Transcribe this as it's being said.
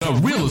to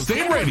Real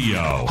Estate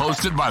Radio,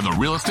 hosted by the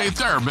real estate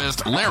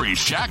therapist Larry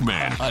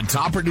Shackman, a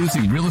top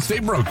producing real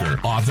estate broker,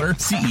 author,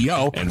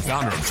 CEO, and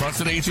founder of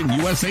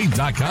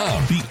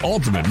TrustedAgentUSA.com, the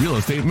ultimate real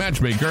estate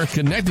matchmaker,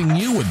 connecting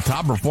you with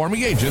top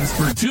performing agents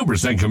for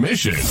 2%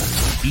 commission.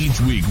 Each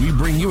week, we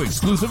bring you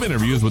exclusive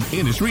interviews with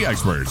industry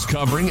experts,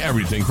 covering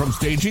everything from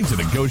staging to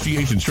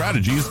negotiation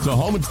strategies to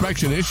home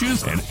inspection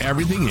issues and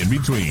everything in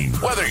between.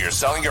 Whether you're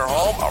selling your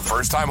home, a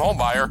first-time home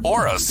buyer,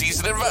 or a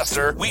seasoned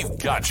investor, we've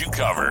got you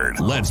covered.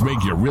 Let's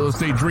make your real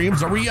estate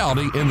dreams a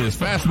reality in this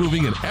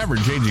fast-moving and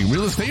ever-changing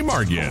real estate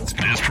market.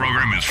 This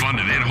program is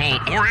funded in whole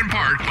or in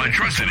part by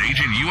Trusted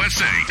Agent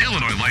USA,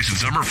 Illinois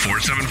license number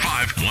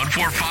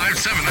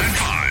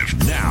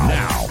 475-145-795.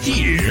 Now,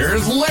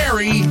 here's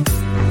Larry.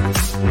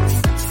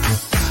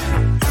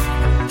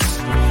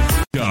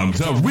 Welcome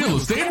to Real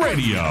Estate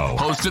Radio,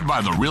 hosted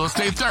by the real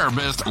estate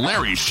therapist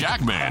Larry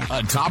Shackman,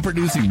 a top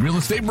producing real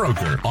estate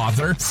broker,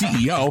 author,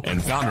 CEO,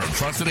 and founder of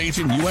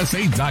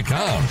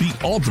TrustedAgentUSA.com, the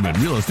ultimate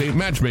real estate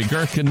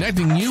matchmaker,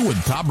 connecting you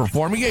with top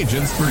performing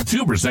agents for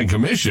 2%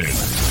 commission.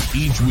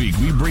 Each week,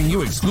 we bring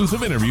you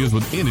exclusive interviews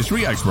with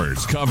industry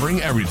experts,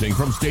 covering everything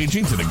from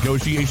staging to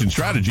negotiation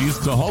strategies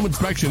to home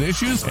inspection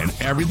issues and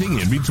everything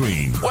in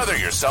between. Whether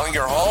you're selling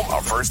your home,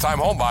 a first-time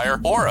home buyer,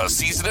 or a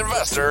seasoned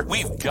investor,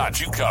 we've got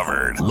you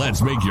covered.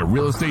 Let's make your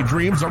real estate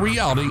dreams a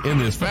reality in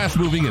this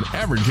fast-moving and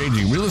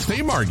ever-changing real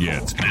estate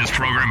market. This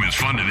program is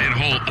funded in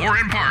whole or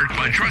in part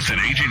by Trusted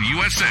Agent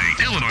USA,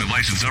 Illinois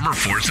license number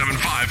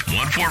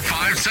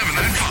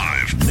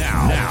 475-145-795.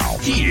 Now,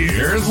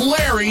 here's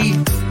Larry.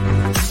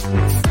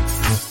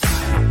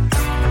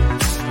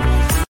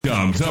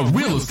 Welcome to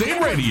Real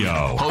Estate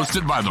Radio,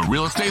 hosted by the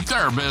real estate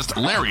therapist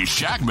Larry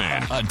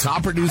Shackman, a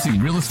top producing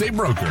real estate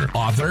broker,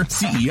 author,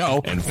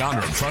 CEO, and founder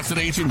of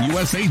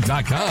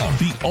TrustedAgentUSA.com,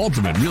 the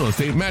ultimate real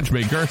estate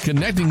matchmaker,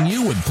 connecting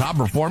you with top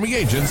performing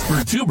agents for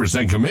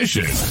 2%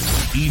 commission.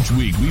 Each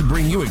week, we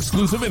bring you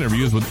exclusive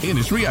interviews with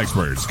industry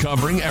experts,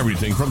 covering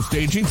everything from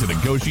staging to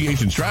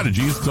negotiation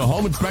strategies to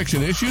home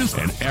inspection issues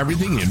and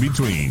everything in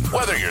between.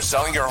 Whether you're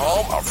selling your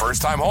home, a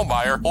first-time home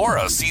buyer, or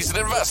a seasoned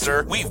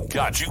investor, we've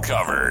got you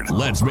covered.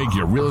 Let's make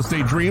your real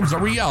estate dreams a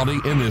reality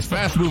in this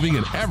fast-moving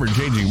and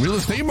ever-changing real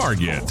estate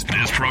market.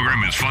 This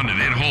program is funded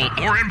in whole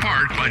or in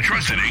part by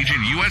Trusted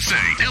Agent USA,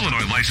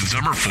 Illinois license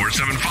number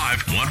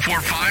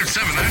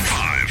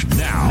 475-145-795.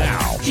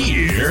 Now,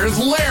 here's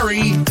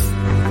Larry.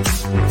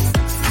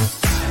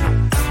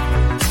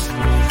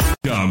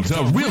 Welcome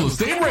to Real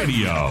Estate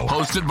Radio,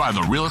 hosted by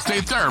the real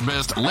estate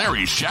therapist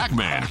Larry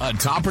Shackman, a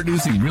top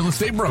producing real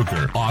estate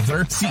broker,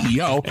 author,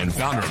 CEO, and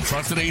founder of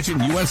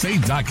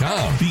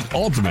TrustedAgentUSA.com, the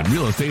ultimate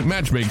real estate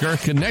matchmaker,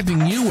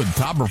 connecting you with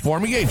top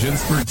performing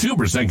agents for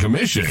 2%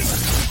 commission.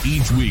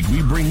 Each week,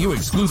 we bring you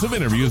exclusive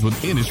interviews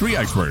with industry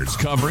experts,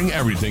 covering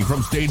everything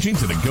from staging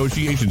to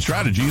negotiation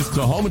strategies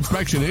to home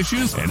inspection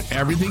issues and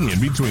everything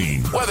in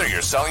between. Whether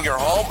you're selling your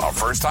home, a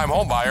first-time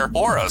home buyer,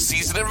 or a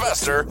seasoned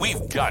investor,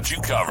 we've got you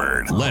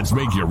covered. Let's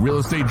make your real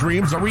estate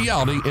dreams a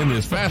reality in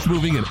this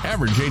fast-moving and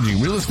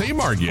ever-changing real estate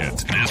market.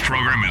 This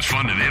program is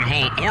funded in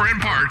whole or in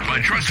part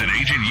by Trusted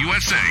Agent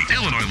USA,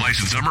 Illinois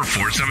license number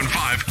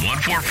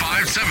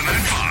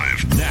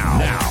 475-145-795.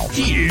 Now,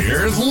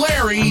 here's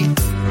Larry.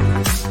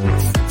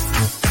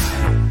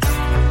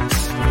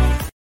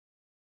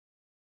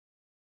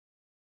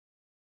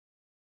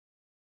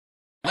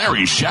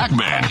 Larry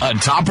Shackman, a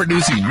top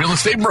producing real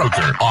estate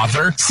broker,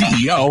 author,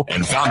 CEO,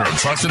 and founder of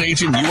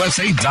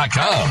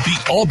TrustedAgentUSA.com,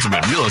 the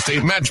ultimate real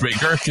estate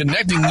matchmaker,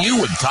 connecting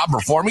you with top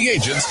performing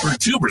agents for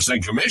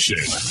 2% commission.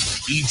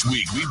 Each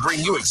week, we bring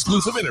you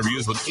exclusive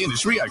interviews with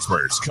industry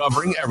experts,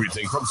 covering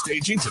everything from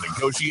staging to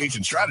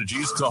negotiation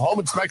strategies to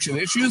home inspection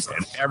issues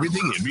and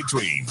everything in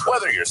between.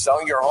 Whether you're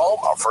selling your home,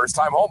 a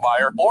first-time home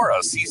buyer, or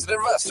a seasoned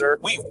investor,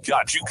 we've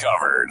got you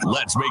covered.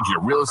 Let's make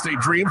your real estate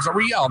dreams a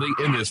reality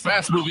in this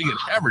fast-moving and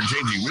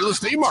ever-changing real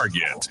estate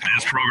market.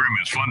 This program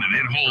is funded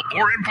in whole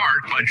or in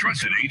part by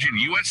Trusted Agent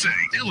USA,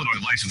 Illinois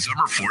license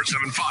number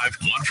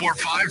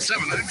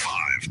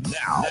 475-145-795.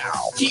 Now,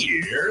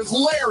 here's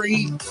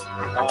Larry.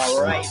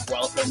 All right,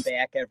 welcome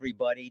back,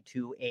 everybody,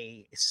 to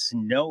a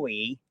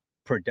snowy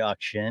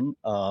production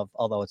of,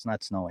 although it's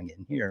not snowing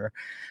in here,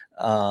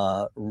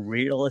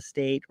 real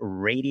estate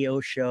radio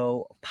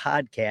show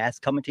podcast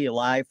coming to you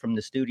live from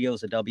the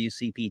studios of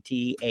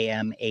WCPT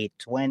AM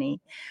 820.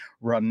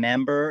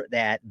 Remember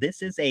that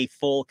this is a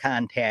full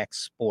contact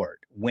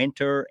sport,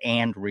 winter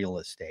and real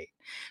estate.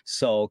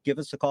 So give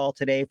us a call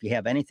today if you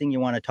have anything you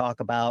want to talk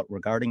about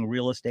regarding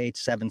real estate,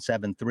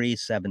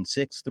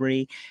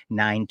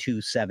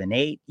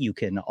 773-763-9278. You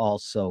can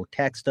also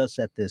text us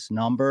at this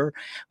number.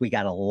 We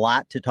got a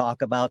lot to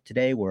talk about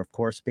today. We're, of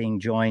course,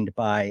 being joined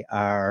by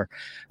our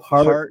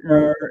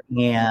partner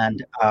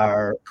and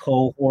our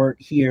cohort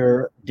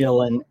here,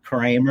 Dylan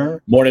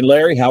Kramer. Morning,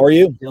 Larry. How are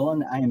you?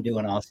 Dylan, I am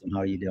doing awesome. How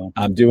are you doing?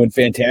 I'm doing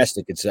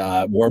fantastic. It's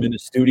warm in the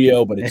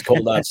studio, but it's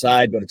cold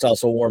outside, but it's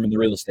also warm in the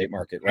real estate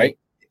market, right?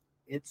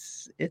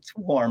 It's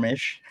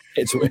warmish.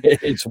 It's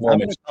warmish. I'm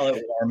going to call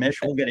it warmish.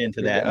 We'll get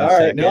into that. All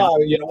right. No,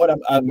 you know what?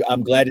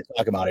 I'm glad to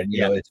talk about it.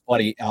 You know, it's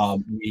funny.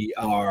 We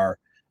are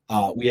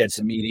we had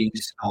some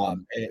meetings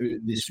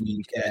this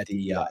week at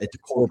the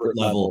corporate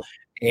level,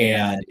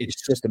 and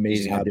it's just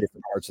amazing how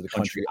different parts of the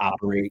country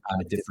operate on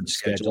a different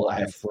schedule. I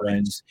have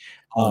friends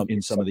in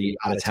some of the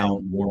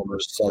out-of-town, warmer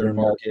southern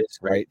markets,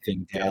 right?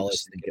 Think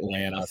Dallas, think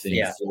Atlanta,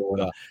 think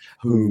Florida,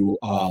 who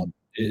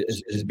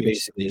is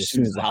basically, as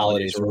soon as the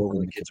holidays are over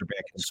and the kids are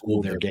back in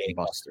school, they're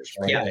gangbusters,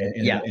 right?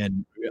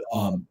 And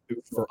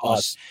for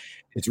us,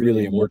 it's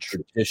really a more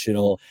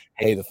traditional,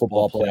 hey, the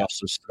football playoffs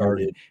have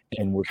started,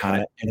 and we're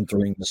kind of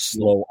entering the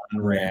slow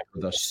on-ramp,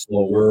 or the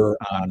slower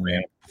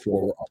on-ramp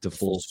before up to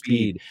full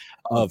speed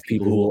of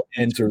people who will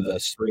enter the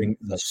spring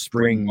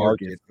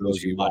market, for those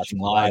of you watching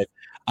live,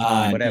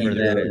 on whatever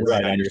that is,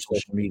 right, on your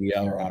social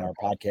media or on our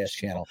podcast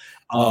channel.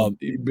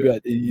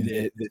 But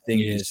the thing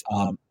is,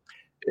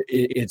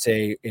 it's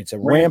a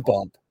ramp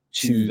up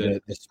to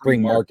the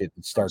spring market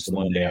that starts the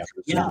Monday after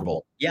the Super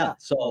Bowl. Yeah.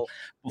 So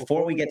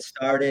before we get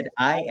started,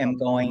 I am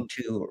going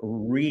to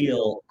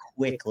real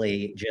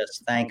quickly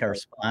just thank our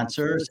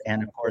sponsors.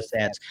 And of course,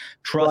 that's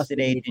Trusted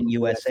Agent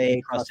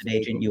USA,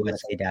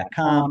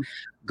 trustedagentusa.com.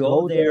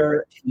 Go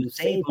there to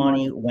save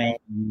money when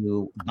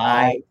you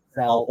buy,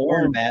 sell,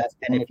 or invest.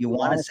 And if you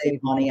want to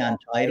save money on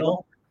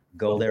title,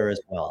 go there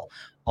as well.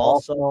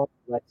 Also,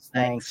 let's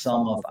thank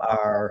some of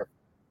our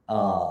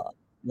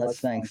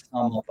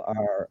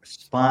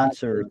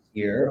sponsors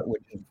here,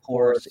 which of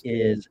course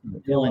is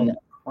Dylan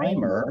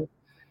Kramer,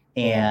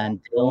 and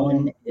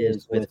Dylan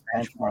is with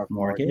Benchmark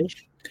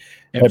Mortgage.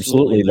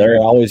 Absolutely. They're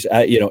always,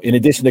 in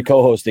addition to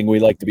co-hosting, we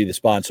like to be the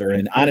sponsor.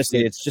 And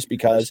honestly, it's just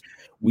because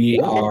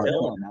we are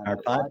Dylan on our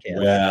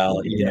podcast. Well,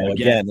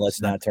 again, let's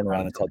not turn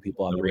around and tell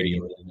people on the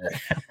radio,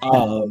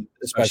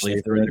 especially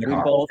if they're in the car.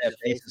 We both have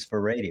faces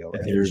for radio,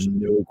 right? There's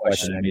no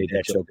question. I made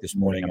that joke this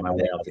morning on my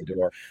way out the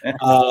door.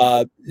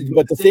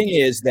 But the thing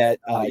is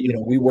that,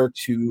 we work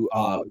to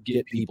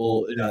get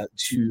people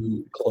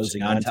to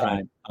closing on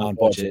time, on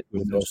budget,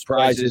 with no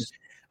surprises.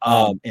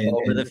 And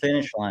over the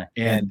finish line.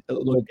 And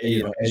look,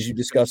 as you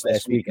discussed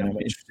last week, and I'm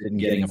interested in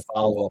getting a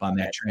follow-up on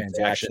that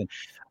transaction,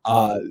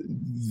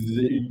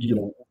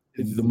 the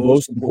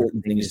most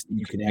important thing is that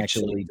you can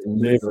actually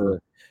deliver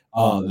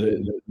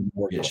the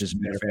mortgage. As a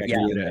matter of fact, we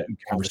had a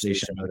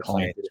conversation with a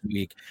client this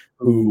week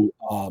who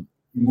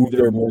moved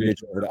their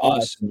mortgage over to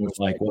us and was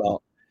like,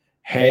 well,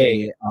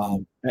 hey,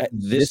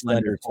 this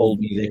lender told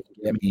me they could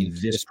get me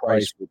this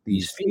price with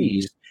these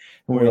fees.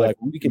 And we were like,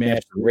 we can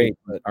match the rate,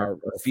 but our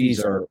fees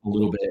are a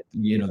little bit,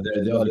 the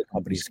other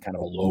company's kind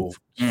of a low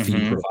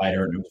fee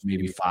provider, and it was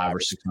maybe $500 or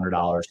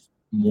 $600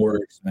 more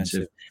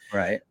expensive.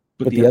 Right.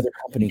 But the other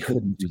company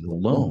couldn't do the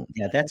loan.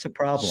 Yeah, that's a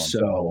problem.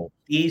 So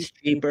fees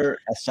cheaper.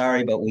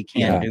 Sorry, but we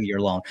can't do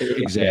your loan.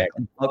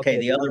 Exactly. Okay.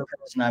 The other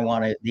company, I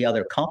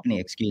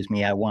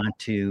want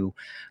to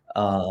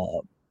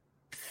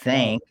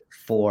thank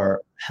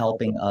for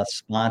helping us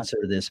sponsor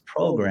this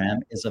program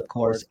is, of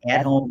course,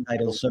 At Home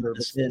Title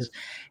Services.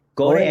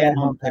 Go to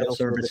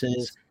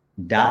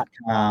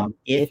athometitleservices.com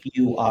if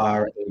you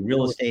are a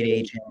real estate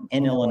agent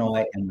in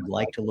Illinois and would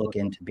like to look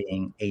into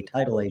being a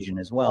title agent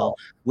as well,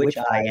 which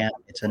I am.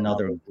 It's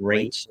another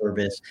great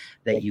service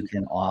that you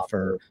can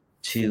offer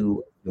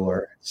to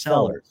your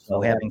sellers.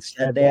 So having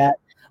said that,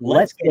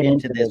 let's get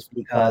into this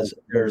because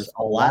there's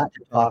a lot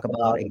to talk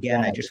about.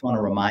 Again, I just want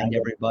to remind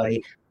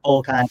everybody,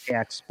 full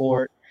contact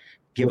sport.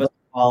 Give us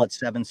a call at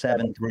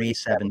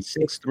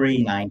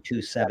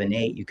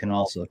 773-763-9278. You can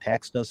also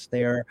text us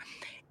there.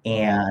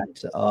 And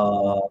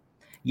so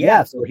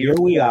here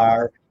we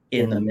are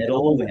in the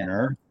middle of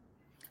winter.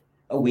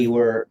 We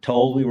were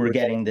told we were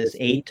getting this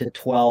 8 to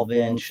 12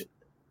 inch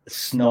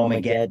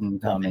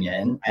snowmageddon coming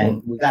in,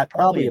 and we got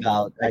probably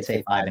about, I'd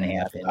say,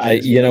 5.5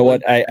 inches.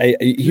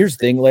 Here's the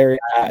thing, Larry.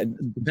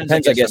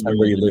 Depends, I guess, on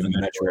where you live in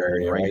the metro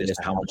area, right? As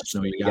to how much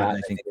snow you got.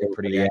 I think they're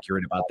pretty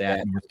accurate about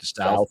that, north to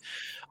south.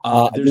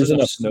 There's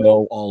enough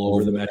snow all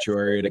over the metro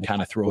area to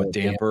kind of throw a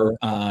damper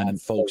on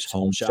folks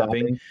home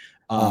shopping.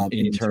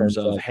 In terms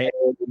of, hey,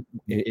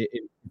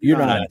 if you're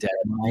not on a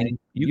deadline,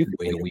 you could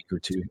wait a week or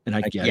two, and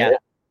I get it.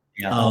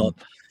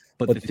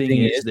 But the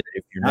thing is that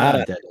if you're not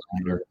on a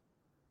deadline,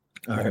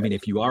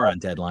 if you are on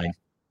deadline,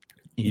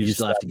 you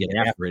still have to get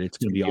after it. It's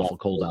going to be awful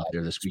cold out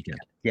there this weekend.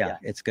 Yeah,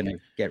 it's going to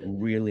get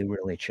really,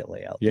 really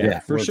chilly out there. Yeah,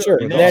 for sure.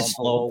 And that's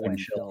low wind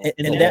chill.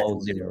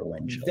 And zero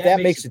wind chill.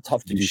 That makes it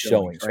tough to do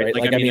showings, right?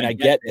 I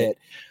get that.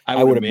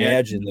 I would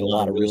imagine that a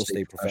lot of real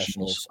estate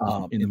professionals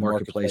in the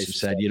marketplace have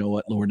said, you know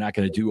what, we're not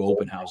going to do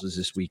open houses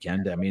this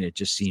weekend. I mean, it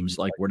just seems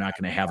like we're not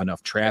going to have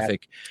enough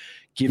traffic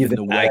given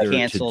the weather I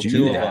canceled to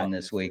do 2 that. of them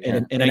this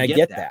weekend. And I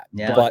get that.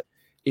 Yeah. But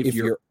if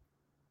you're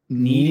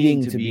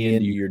needing to be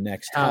into your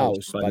next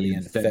house by the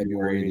end of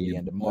February, the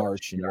end of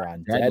March, and you're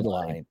on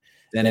deadline,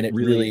 then it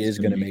really is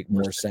going to make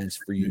more sense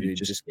for you to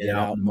just get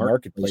out in the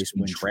marketplace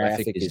when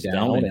traffic is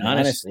down. And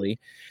honestly,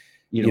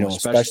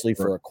 especially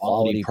for a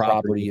quality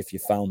property, if you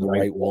found the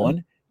right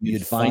one,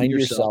 you'd find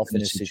yourself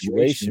in a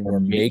situation where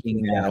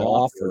making that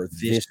offer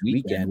this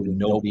weekend when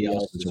nobody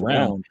else is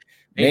around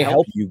may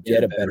help you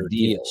get a better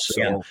deal.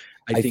 So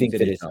I think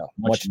that it's a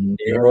much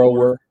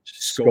narrower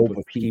scope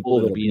of people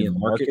that'll be in the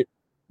market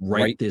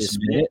right this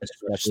minute,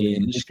 especially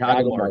in the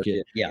Chicago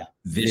market, Yeah.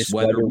 this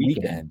weather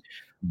weekend.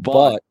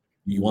 But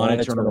you want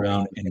to turn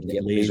around and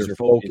get laser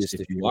focused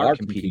if you are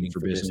competing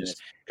for business,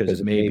 because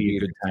it may be a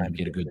good time to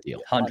get a good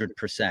deal.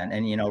 100%.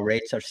 And,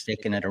 rates are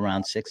sticking at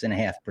around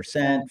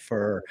 6.5%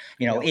 for,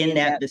 in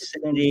that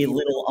vicinity,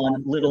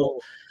 little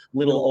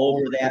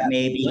over that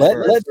maybe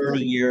for a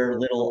 30-year,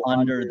 little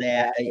under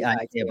that.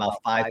 I'd say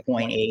about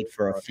 5.8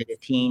 for a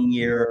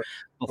 15-year.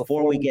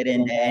 Before we get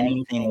into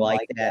anything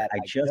like that, I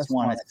just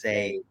want to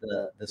say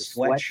the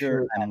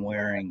sweatshirt I'm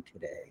wearing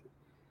today.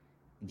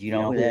 Do you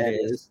know who that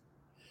is?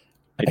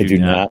 I do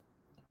not.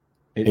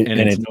 And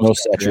it's no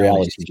such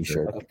reality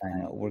t-shirt. Okay,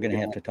 I know. We're going to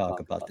have to talk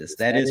about this.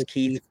 That is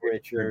Keith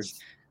Richards,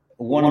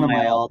 one of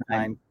my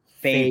all-time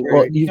favorite.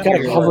 Well, you've got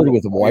it covered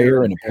with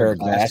wire and a pair of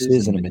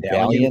glasses and a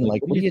medallion.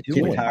 Like, what are you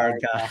doing? Guitar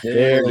guy.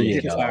 There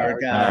you go. Guitar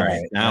guy. All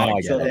right. Now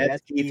I get So it.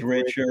 that's Keith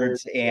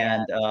Richards.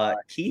 And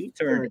Keith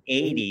turned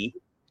 80,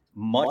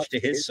 much to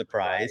his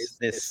surprise,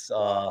 this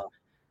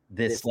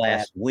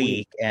last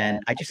week.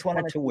 And I just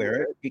wanted to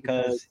wear it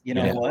because, you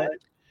know what?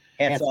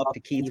 Hats off to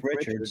Keith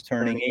Richards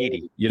turning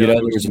 80.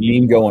 There's a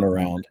meme going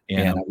around,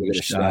 and I'm going to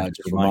just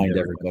remind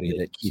everybody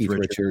that Keith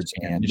Richards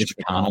and Mitch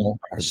McConnell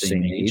are the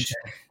same age.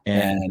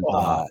 And,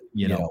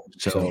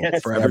 so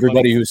for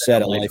everybody who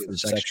said a life of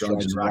sex,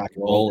 drugs, and rock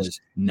and roll is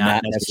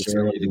not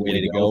necessarily the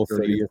way to go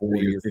 30 or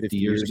 40 or 50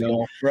 years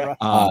ago,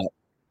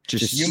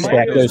 just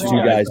stack those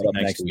two guys up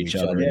next to each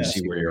other and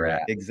see where you're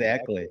at.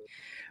 Exactly.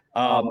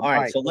 All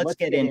right, so let's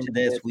get into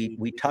this.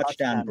 We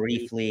touched on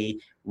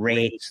briefly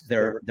rates.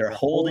 They're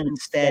holding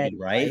steady,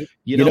 right?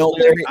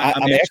 Larry,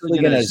 I'm actually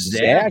going to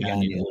zag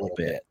on you a little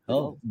bit.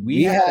 Oh,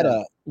 we had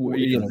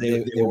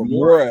they were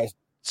more a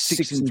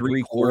 6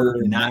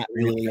 3/4, not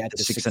really at the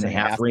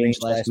 6.5 range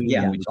last week.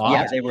 Yeah,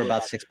 they were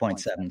about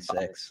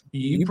 6.76.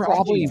 You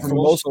probably, for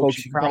most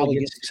folks, you probably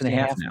get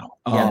 6.5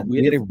 now.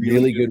 We had a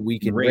really good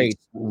week in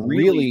rates,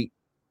 really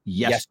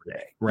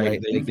yesterday,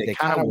 right? They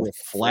kind of were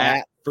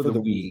flat for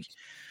the week.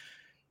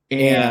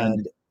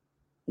 And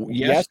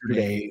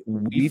yesterday,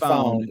 we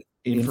found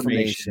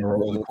information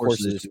over the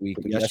course of this week,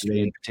 but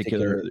yesterday in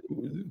particular,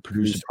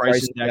 producer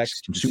price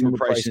index, consumer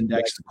price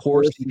index, the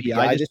core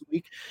CPI this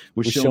week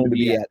was shown to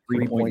be at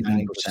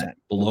 3.9%,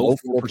 below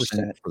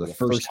 4% for the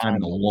first time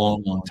in a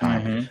long, long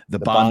time. Mm-hmm. The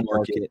bond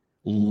market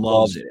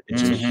loves it.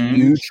 It's a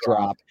huge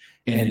drop,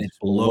 and it's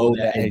below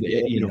that.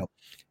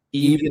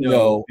 Even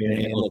though,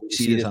 and look, we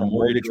see this on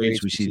mortgage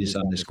rates, we see this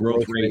on this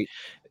growth rate,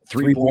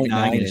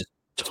 3.9 is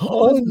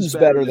tons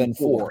better than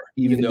 4,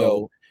 even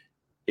though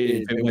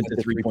if it went to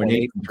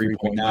 3.8 from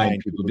 3.9,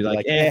 people would be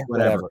like,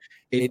 whatever.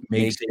 It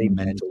makes a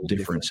mental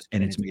difference,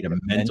 and it's made a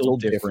mental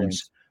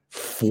difference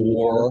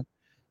for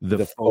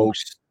the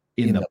folks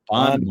in the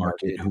bond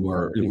market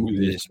who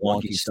this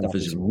wonky stuff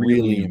is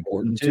really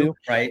important to.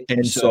 Right.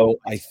 And so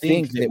I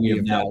think that we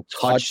have now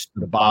touched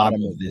the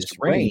bottom of this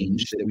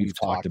range that we've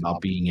talked about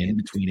being in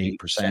between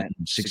 8% and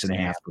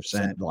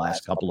 6.5% the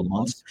last couple of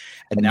months.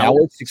 And now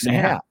we're at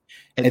 6.5.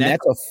 And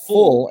that's a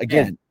full,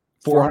 again,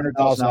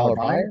 $400,000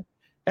 buyer.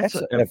 That's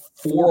a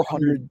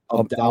 $400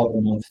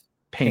 a month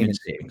payment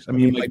savings. I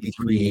mean, it might be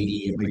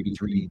 $380, it might be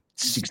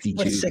 $362.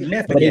 But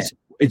significant. But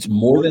it's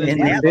more than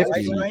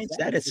 $350.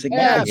 That is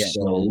significant.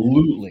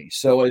 Absolutely.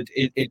 So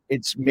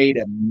it's made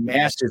a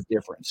massive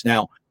difference.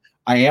 Now,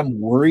 I am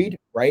worried,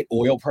 right?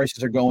 Oil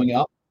prices are going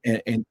up,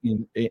 and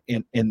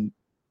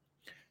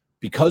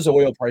because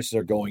oil prices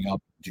are going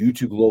up due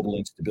to global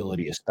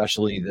instability,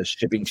 especially the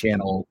shipping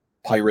channel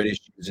pirate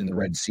issues in the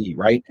Red Sea,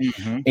 right?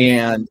 Mm-hmm.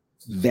 And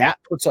that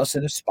puts us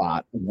in a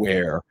spot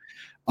where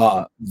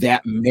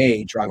that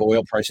may drive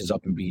oil prices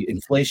up and be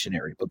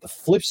inflationary. But the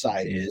flip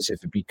side is,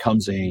 if it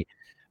becomes a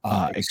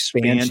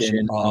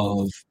expansion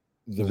of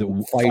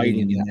the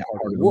fighting in that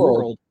part of the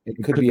world,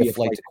 it could be a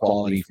flight to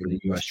quality for the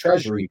U.S.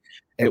 Treasury,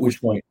 at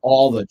which point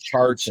all the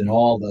charts and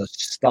all the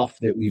stuff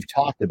that we've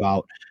talked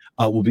about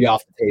will be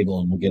off the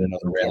table, and we'll get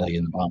another rally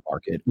in the bond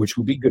market, which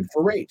will be good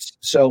for rates.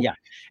 So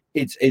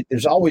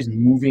there's always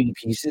moving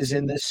pieces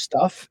in this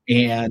stuff,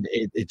 and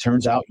it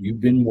turns out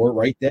you've been more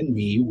right than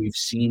me. We've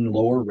seen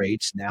lower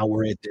rates. Now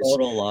we're at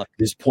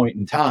this point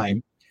in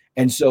time.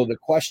 And so the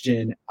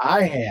question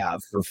I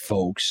have for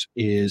folks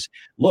is,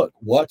 look,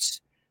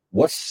 what's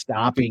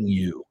stopping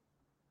you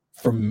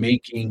from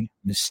making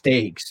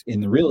mistakes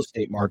in the real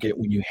estate market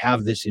when you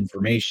have this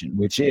information,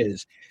 which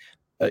is,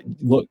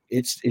 look,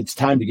 it's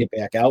time to get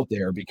back out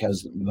there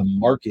because the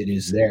market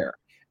is there.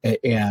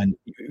 And,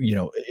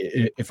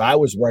 if I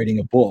was writing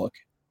a book,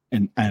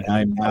 and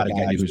I'm not a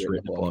guy who's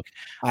written a book,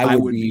 I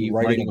would be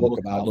writing a book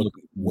about, look,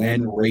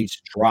 when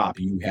rates drop,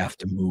 you have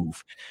to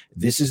move.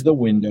 This is the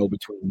window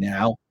between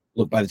now.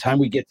 Look, by the time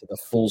we get to the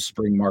full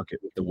spring market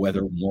with the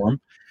weather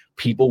warm,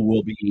 you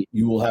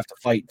will have to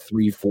fight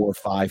 3, 4,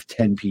 5,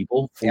 10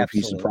 people for a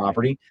piece of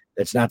property.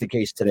 That's not the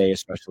case today,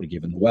 especially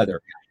given the weather.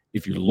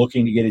 If you're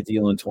looking to get a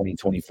deal in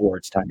 2024,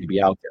 it's time to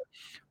be out there.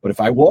 But if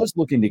I was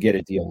looking to get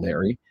a deal,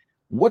 Larry,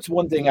 what's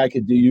one thing I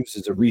could use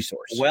as a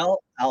resource?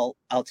 Well, I'll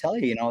tell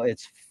you,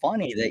 it's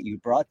funny that you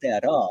brought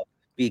that up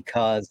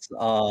because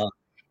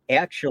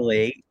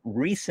actually,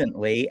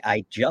 recently,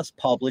 I just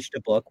published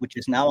a book, which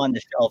is now on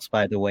the shelves,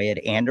 by the way,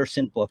 at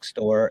Anderson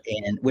Bookstore,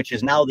 and which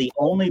is now the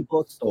only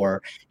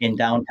bookstore in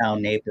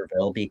downtown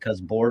Naperville because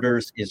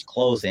Borders is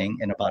closing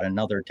in about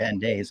another 10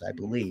 days, I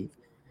believe.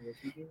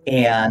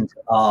 And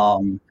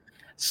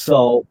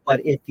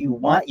but if you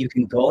want, you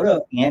can go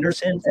to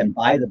Anderson's and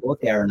buy the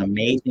book. They're an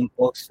amazing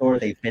bookstore.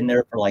 They've been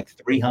there for like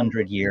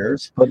 300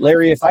 years. But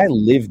Larry, if I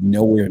lived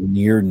nowhere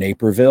near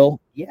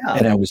Naperville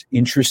and I was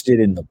interested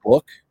in the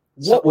book,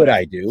 what would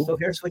I do? So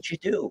here's what you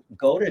do.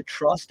 Go to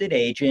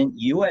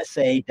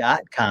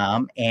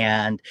trustedagentusa.com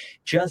and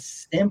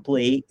just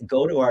simply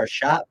go to our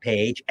shop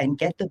page and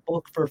get the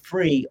book for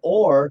free,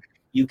 or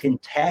you can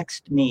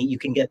text me. You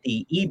can get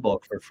the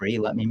ebook for free.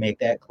 Let me make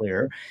that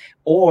clear.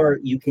 Or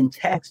you can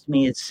text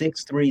me at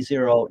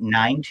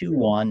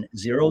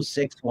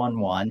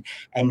 630-921-0611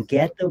 and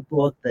get the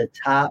book, The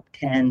Top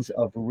 10s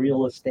of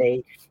Real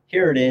Estate.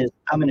 Here it is.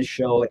 I'm going to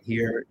show it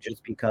here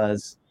just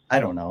because, I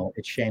don't know,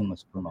 it's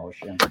shameless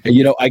promotion.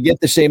 You know, I get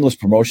the shameless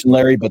promotion,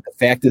 Larry, but the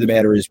fact of the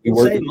matter is we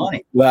save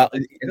money. Well,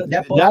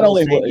 not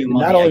only will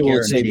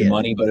it save you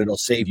money, but it'll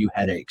save you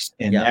headaches.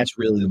 And that's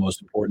really the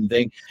most important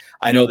thing.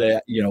 I know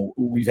that, you know,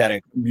 we've had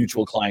a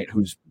mutual client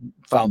who's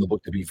found the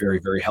book to be very,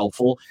 very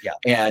helpful. Yeah.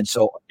 And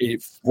so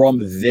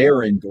from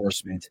their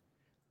endorsement,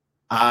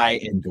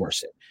 I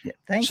endorse it. Yeah.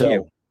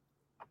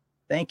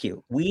 Thank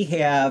you. We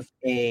have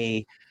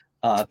a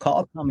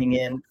call coming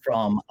in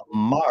from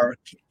Mark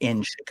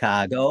in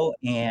Chicago,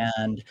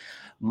 and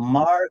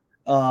Mark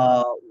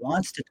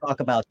wants to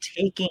talk about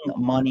taking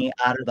money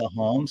out of the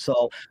home.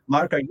 So,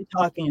 Mark, are you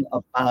talking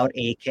about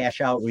a cash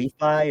out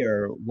refi,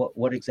 or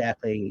what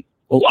exactly?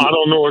 Well, I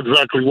don't know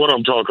exactly what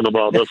I'm talking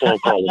about. That's what I'm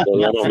calling.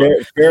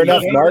 Fair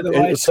enough, Mark.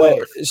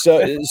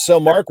 So,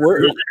 Mark,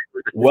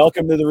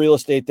 welcome to the Real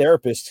Estate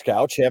Therapist's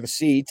Couch. Have a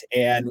seat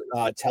and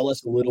tell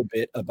us a little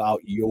bit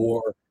about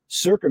your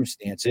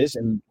circumstances,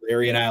 and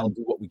Larry and I will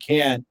do what we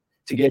can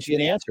to get you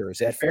an answer. Is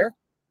that fair?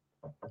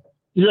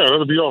 Yeah,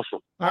 that'd be awesome.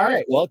 All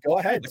right. Well, go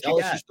ahead. Tell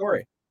us your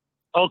story.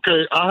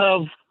 Okay, I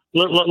have.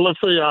 Let's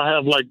say I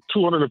have like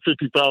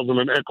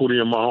 $250,000 in equity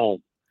in my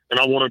home, and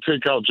I want to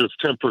take out just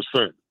 10%,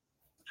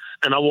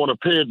 and I want to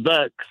pay it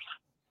back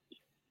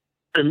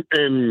in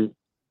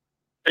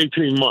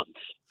 18 months.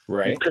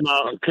 Right. Can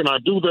I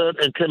do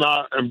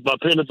that? And by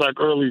paying it back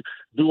early,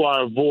 do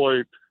I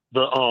avoid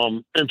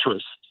the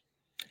interest?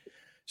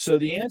 So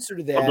the answer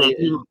to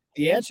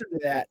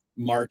that,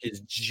 Mark, is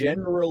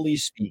generally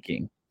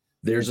speaking,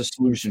 there's a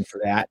solution for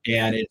that,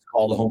 and it's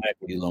called a home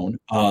equity loan.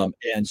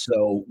 And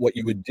so what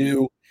you would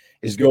do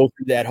is go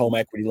through that home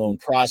equity loan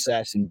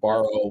process and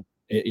borrow,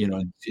 you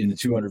know, in the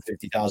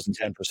 250,000,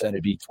 10%,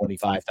 it'd be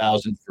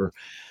 25,000. For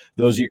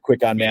those of you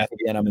quick on math,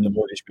 again, I'm in the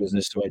mortgage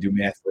business, so I do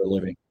math for a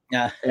living.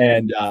 Yeah.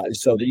 And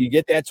so that you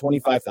get that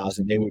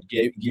 25,000, they would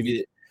give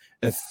you.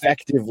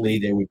 Effectively,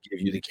 they would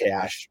give you the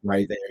cash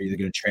right there. They're either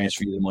going to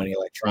transfer you the money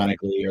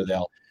electronically, or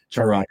they'll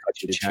turn around and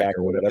cut you the check,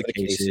 or whatever the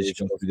case is.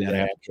 You'll go through that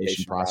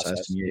application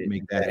process and you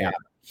make that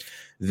happen.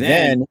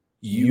 Then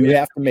you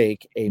have to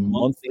make a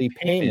monthly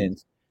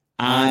payment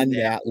on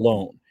that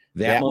loan.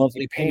 That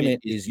monthly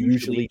payment is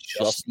usually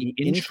just the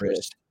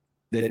interest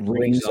that it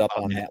brings up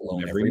on that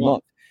loan every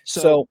month.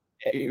 So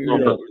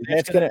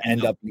that's going to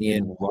end up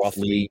being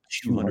roughly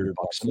 $200 a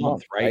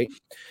month, right?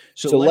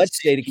 So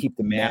let's say, to keep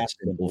the math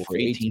simple, for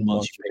 18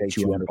 months you pay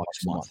 $200 a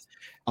month,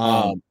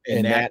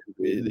 and that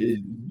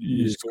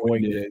is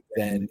going to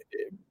then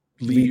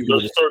leave you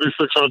with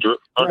 $3,600.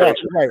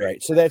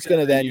 Right. So that's going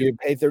to then you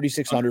pay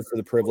 $3,600 for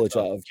the privilege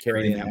of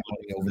carrying that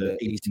money over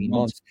the 18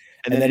 months,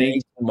 and then in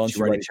 18 months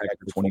you write a check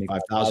for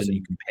 $25,000, and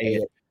you can pay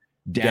it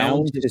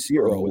down to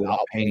zero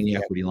without paying the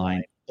equity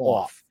line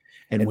off.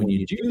 And when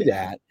you do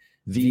that,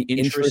 the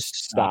interest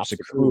stops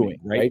accruing,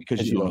 right?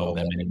 Because you don't owe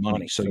them any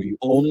money. So you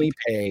only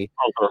pay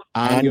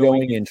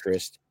ongoing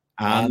interest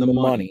on the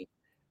money,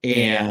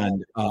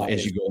 and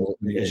as you go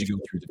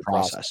through the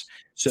process.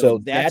 So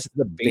that's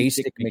the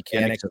basic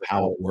mechanics of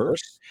how it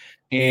works.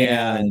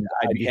 And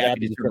I'd be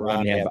happy to turn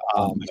around and have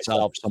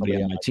myself,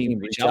 somebody on my team,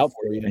 reach out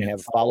for you and have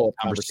a follow-up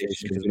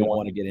conversation, because we don't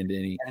want to get into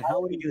any. And how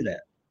would you do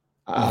that?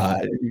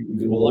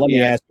 Well, let me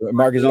ask,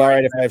 Mark, is it all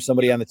right if I have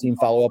somebody on the team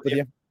follow up with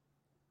you?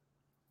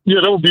 Yeah,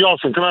 that would be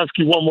awesome. Can I ask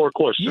you one more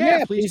question?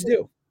 Yeah, please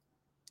do.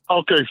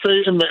 Okay,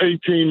 say in the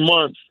 18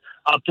 months,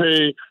 I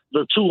pay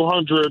the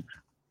 200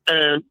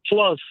 and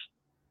plus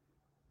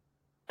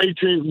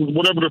 18,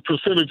 whatever the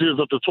percentage is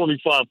of the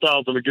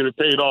 25,000 to get it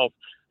paid off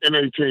in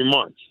 18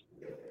 months.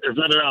 Is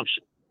that an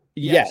option?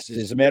 Yes.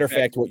 As a matter of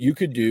fact, what you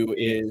could do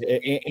is,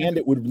 and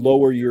it would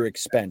lower your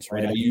expense,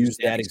 right? I use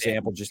that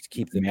example just to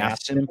keep the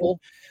math simple.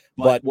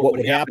 But what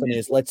would happen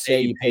is, let's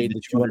say you paid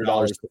the $200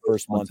 the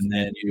first month, and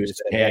then you said,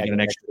 hey, I get an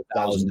extra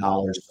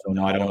 $1,000. So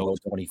now I don't owe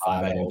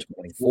 25, I owe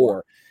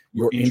 24.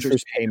 Your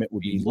interest payment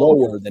would be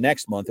lower the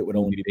next month. It would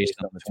only be based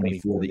on the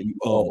 24 that you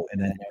owe.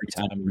 And then every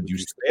time you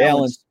reduce the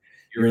balance,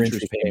 your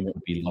interest payment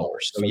would be lower.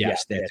 So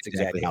yes, that's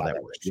exactly how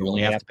that works. You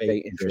only have to pay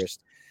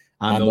interest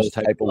on those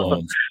type of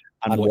loans,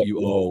 on what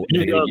you owe.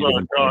 You guys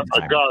are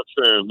a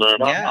godsend, man.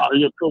 Yeah.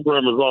 Your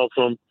program is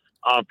awesome.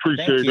 I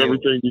appreciate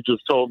everything you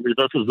just told me.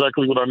 That's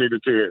exactly what I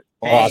needed to hear.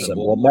 Awesome.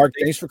 Well, Mark,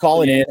 thanks for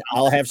calling in.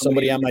 I'll have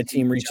somebody on my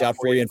team reach out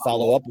for you and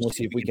follow up, and we'll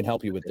see if we can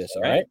help you with this.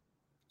 All right?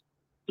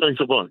 Thanks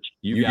a bunch.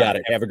 You got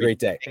it. Have a great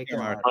day. Take care,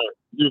 Mark. All right.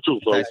 You too,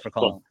 folks. Thanks for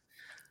calling.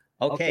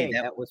 Okay,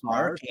 that was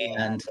Mark,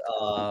 and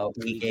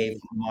we gave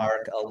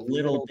Mark a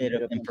little bit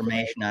of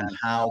information on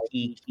how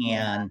he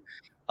can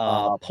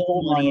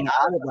pull money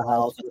out of the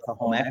house with a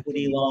home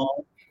equity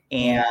loan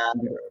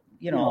and,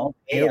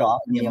 pay it off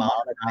in the amount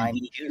of time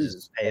he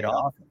chooses to pay it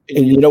off.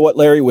 And you know what,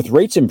 Larry, with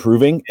rates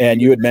improving,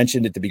 and you had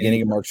mentioned at the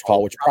beginning of Mark's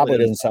call, which probably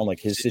doesn't sound like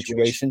his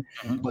situation,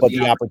 but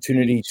the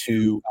opportunity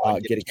to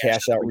get a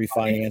cash out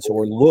refinance,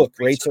 or look,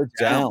 rates are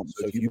down.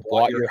 So if you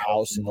bought your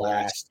house in the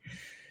last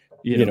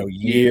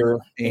year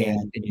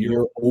and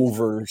you're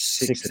over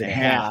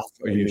 6.5,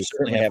 or you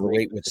certainly have a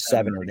rate with a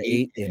 7 or an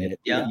 8 in it,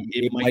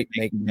 it might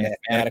make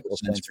mathematical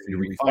sense for you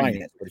to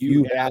refinance. But if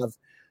you have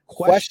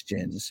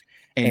questions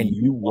and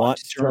you want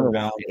to turn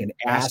around and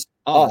ask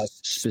us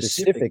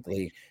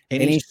specifically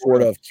any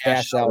sort of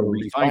cash out or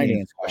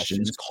refinance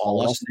questions,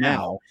 call us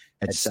now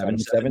at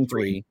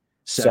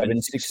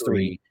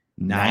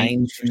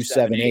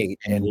 773-763-9278,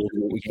 and we'll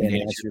do what we can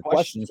to answer your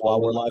questions while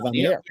we're live on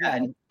the air. Yeah,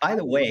 and by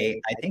the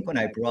way, I think when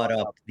I brought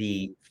up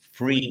the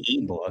free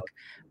ebook,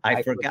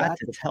 I forgot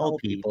to tell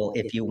people,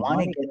 if you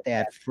want to get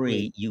that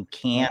free, you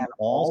can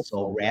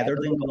also, rather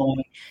than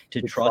going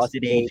to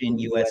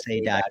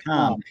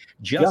trustedagentUSA.com,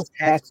 just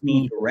text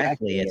me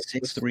directly at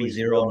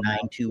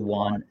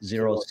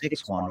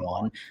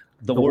 630-921-0611.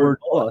 The word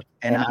book,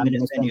 and I'm going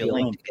to send you a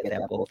link to get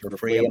that book for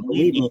free. And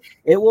believe me,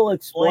 it will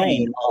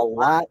explain a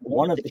lot.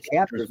 One of the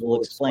chapters will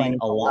explain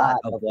a lot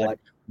of what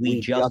we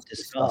just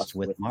discussed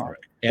with Mark.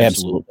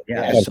 Absolutely.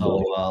 Yeah,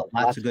 Absolutely. so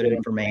lots of good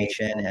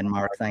information. And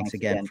Mark, thanks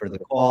again for the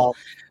call.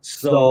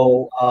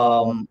 So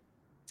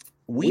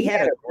we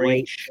had a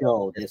great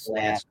show this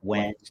last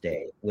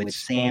Wednesday with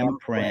Sam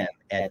Prim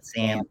at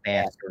Sam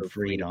Faster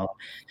Freedom.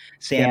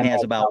 Sam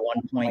has about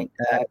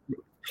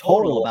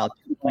total about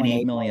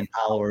 2.8 million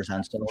followers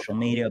on social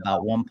media,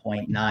 about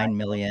 1.9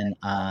 million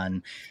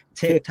on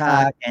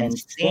TikTok. And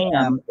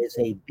Sam is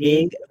a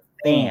big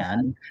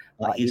fan.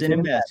 He's an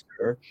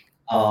investor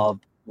of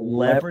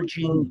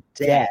leveraging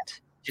debt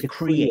to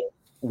create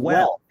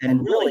wealth.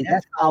 And really,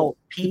 that's how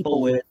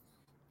people with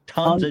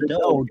tons of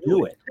dough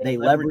do it. They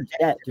leverage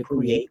debt to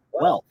create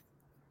wealth.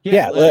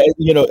 Yeah,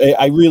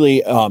 I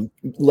really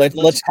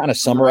let's kind of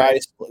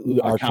summarize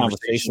our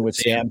conversation with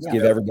Sam to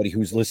give everybody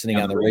who's listening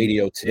on the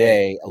radio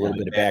today a little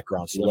bit of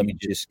background. So let me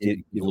just give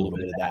a little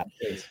bit of that.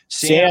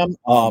 Sam,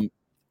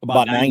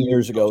 about 9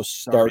 years ago,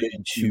 started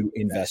to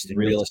invest in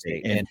real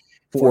estate, and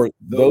for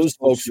those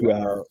folks who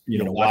are,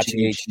 watching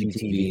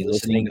HGTV,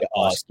 listening to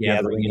us,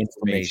 gathering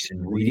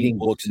information, reading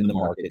books in the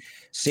market,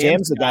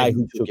 Sam's the guy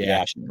who took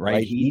action,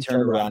 right? He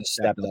turned around,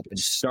 stepped up, and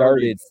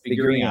started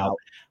figuring out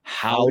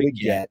how to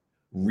get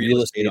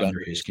real estate under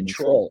his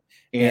control.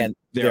 And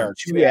there are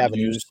two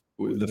avenues.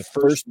 The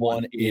first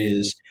one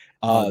is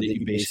that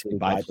you basically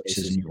buy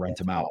places and you rent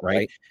them out,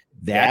 right?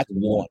 That's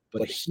one.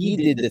 But he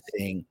did the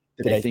thing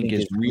that I think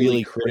is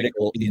really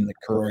critical in the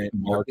current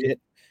market,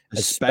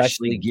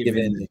 especially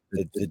given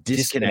the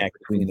disconnect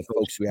between the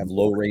folks who have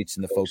low rates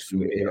and the folks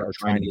who are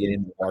trying to get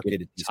into the market at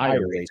these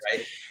higher rates.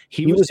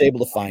 He was able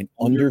to find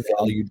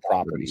undervalued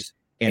properties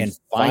and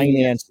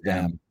finance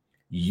them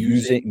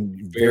using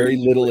very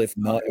little, if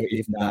not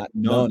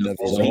none of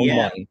his own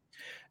money,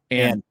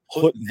 and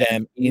put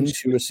them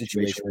into a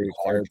situation where he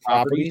acquired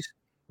properties,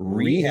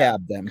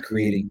 rehab them,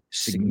 creating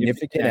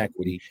significant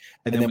equity,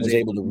 and then was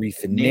able to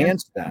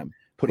refinance them,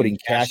 putting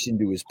cash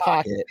into his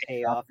pocket,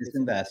 pay off his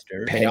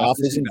investors,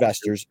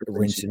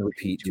 rinse and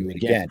repeat, do it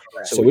again.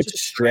 So it's a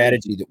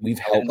strategy that we've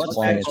helped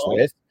clients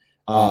with.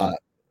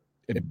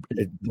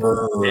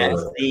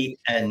 BRRRR.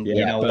 And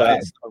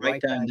that's the right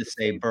time to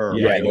say BRRRR.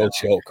 Yeah, no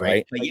joke,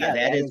 right? But yeah,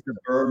 that is the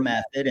BRRRR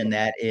method, and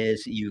that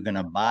is you're going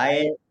to buy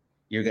it,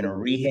 you're going to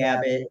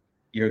rehab it,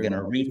 you're going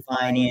to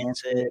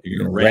refinance it,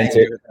 you're going to rent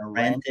it, you're going to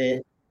rent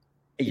it,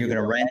 you're going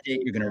to rent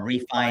it, you're going to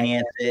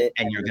refinance it,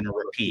 and you're going to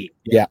repeat.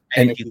 Yeah.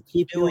 And if you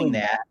keep doing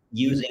that,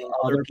 using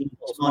other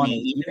people's money,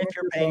 even if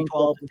you're paying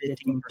 12 to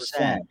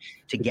 15%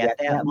 to get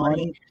that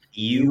money,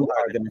 you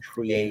are going to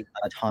create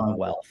a ton of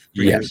wealth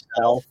for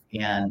yourself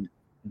and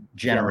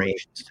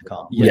generations to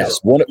come. Yes.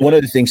 One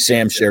of the things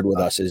Sam shared with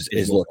us is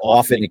look,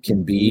 often it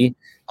can be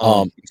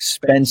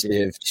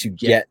expensive to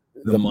get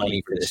the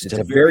money for this. It's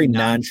a very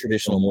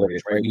non-traditional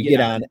mortgage, right? We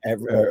get on a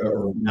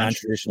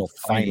non-traditional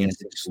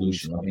financing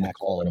solution. Let me not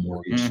call it a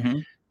mortgage,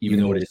 even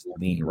though it is a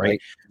lien,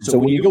 right? So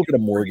when you go get a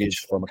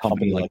mortgage from a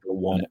company like the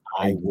one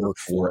I work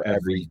for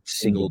every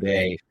single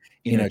day,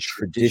 in a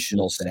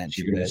traditional sense,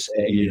 you're going to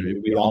say,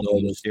 we all know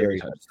those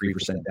stereotypes: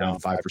 3% down,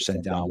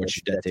 5% down. What's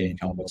your debt to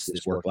income? What's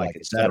this work like,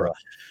 et cetera.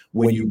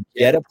 When you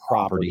get a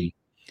property,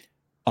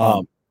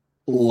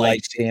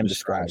 like Sam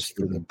describes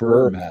for the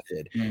BRRRR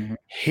method,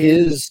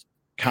 his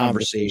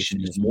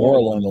conversation is more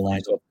along the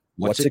lines of,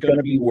 what's it going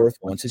to be worth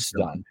once it's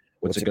done?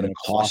 What's it going to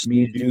cost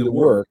me to do the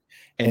work?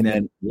 And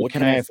then what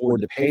can I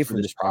afford to pay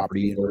for this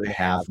property in order to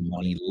have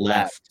money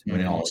left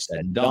when it all is said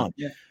and done?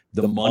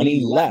 The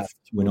money left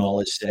when all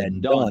is said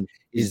and done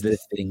is the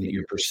thing that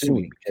you're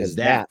pursuing. Because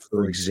that,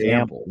 for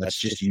example, let's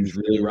just use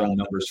really round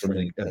numbers from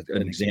an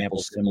example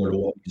similar to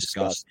what we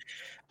discussed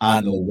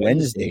on the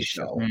Wednesday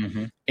show.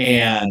 Mm-hmm.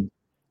 And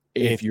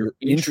if you're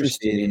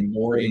interested in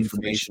more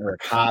information or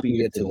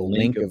copy it to the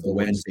link of the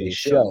Wednesday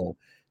show,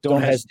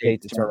 don't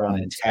hesitate to turn around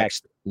and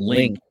text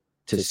link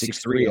to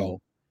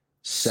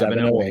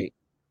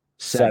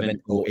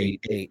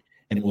 630-708-7088,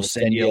 and we'll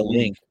send you a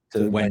link to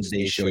the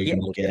Wednesday show. You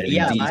can look at it in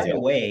detail. By the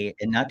way,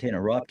 and not to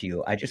interrupt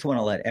you, I just want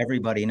to let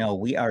everybody know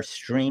we are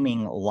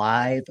streaming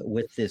live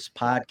with this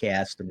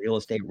podcast, the Real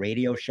Estate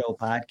Radio Show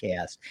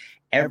podcast,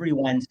 every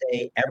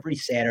Wednesday, every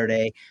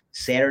Saturday.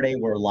 Saturday,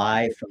 we're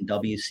live from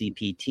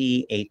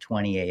WCPT,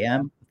 8:20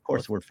 a.m. Of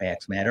course, where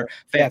facts matter.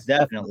 Facts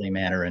definitely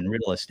matter in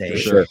real estate. For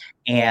sure.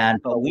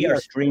 But we are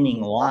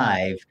streaming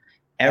live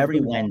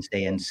every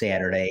Wednesday and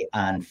Saturday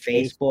on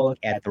Facebook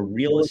at the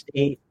Real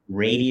Estate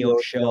Radio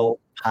Show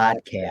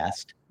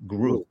podcast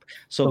group.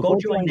 So go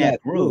join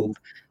that group,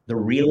 the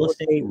Real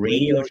Estate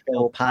Radio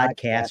Show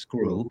podcast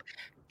group.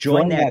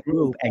 Join that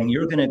group, and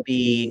you're going to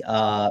be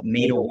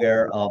made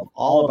aware of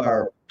all of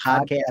our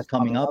podcasts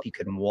coming up. You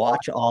can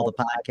watch all the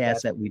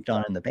podcasts that we've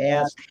done in the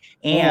past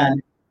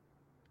and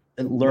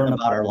learn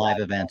about our live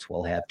events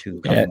we'll have too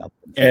coming up.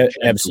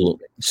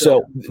 Absolutely.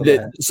 So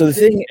the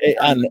thing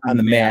on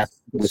the math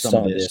with some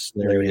of this,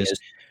 Larry, is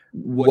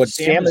what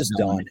Sam has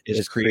done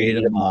is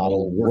created a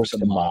model, works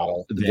on the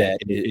model that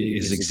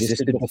is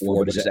existed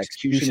before, but his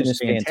execution is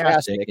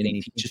fantastic, and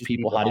he teaches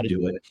people how to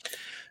do it.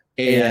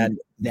 And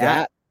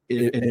that,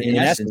 in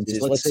essence, is,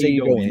 let's say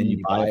you go in,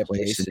 you buy a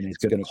place, and it's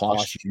going to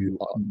cost you,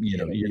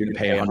 you're going to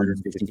pay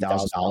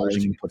 $150,000,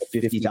 and you put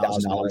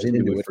 $50,000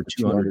 into it for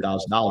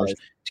 $200,000 to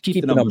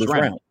keep the numbers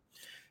round.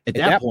 At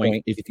that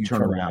point, if you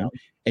turn around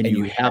and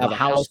you have a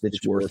house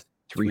that's worth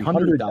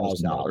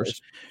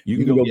 $300,000, you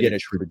can go get a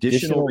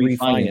traditional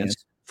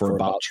refinance for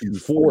about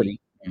 $240,000.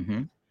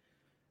 Mm-hmm.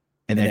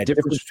 And that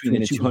difference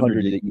between the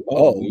 $200,000 that you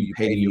owe, you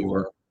pay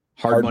your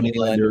hard money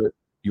lender,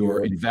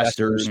 your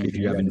investors, if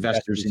you have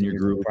investors in your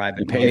group,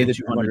 you pay the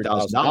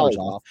 $200,000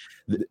 off,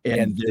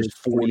 and there's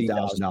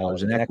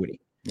 $40,000 in equity.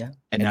 Yeah.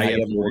 And now you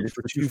have a mortgage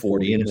for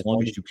 $240,000, and as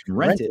long as you can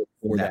rent it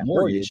for that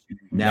mortgage,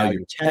 now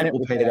your tenant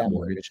will pay that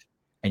mortgage,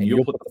 and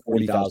you'll put the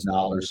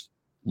 $40,000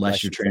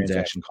 less your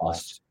transaction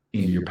costs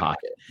in your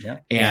pocket. Yeah.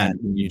 And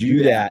when you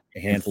do that a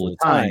handful of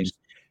times,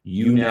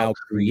 you now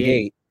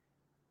create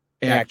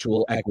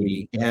actual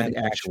equity and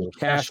actual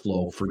cash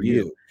flow for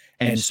you.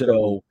 And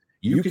so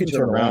you can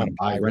turn around and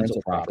buy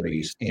rental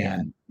properties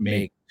and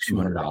make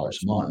 $200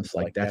 a month.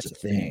 Like, that's a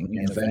thing.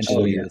 And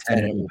eventually the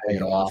tenant will pay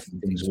it off and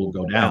things will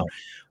go down.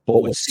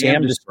 But what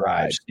Sam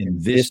describes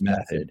in this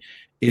method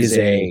is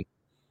a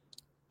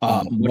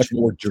much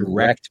more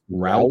direct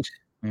route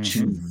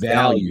to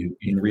value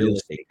in real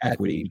estate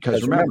equity.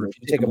 Because remember, if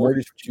you take a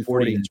mortgage for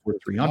 $240,000 and it's worth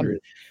 $300,000,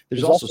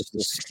 there's also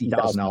still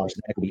 $60,000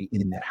 in equity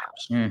in that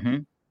house. Mm-hmm.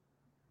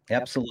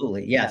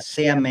 Absolutely. Yes.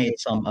 Sam made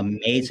some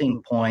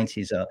amazing points.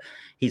 He's a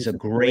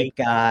great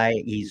guy.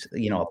 He's,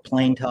 a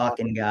plain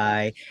talking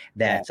guy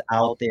that's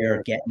out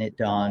there getting it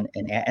done.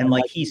 And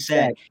like he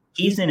said,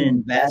 he's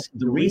an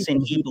the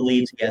reason he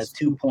believes he has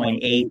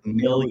 2.8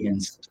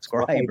 million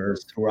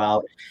subscribers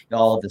throughout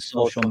all of the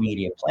social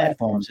media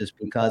platforms is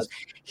because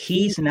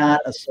he's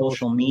not a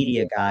social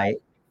media guy,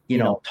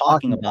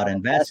 talking about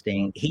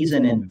investing. He's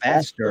an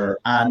investor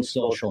on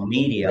social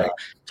media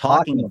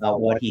talking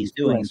about what he's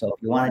doing. So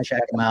if you want to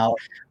check him out,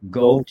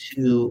 go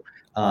to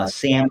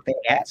Sam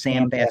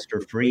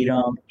Faster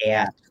Freedom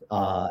at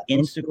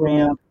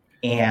Instagram.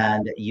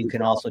 And you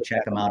can also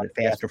check him out at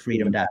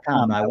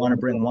fasterfreedom.com. I want to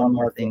bring one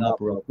more thing up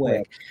real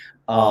quick.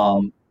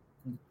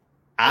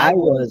 I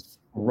was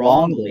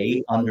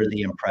wrongly under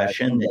the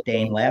impression that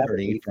Dane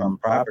Laverty from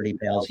Property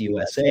Pals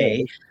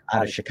USA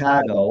out of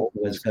Chicago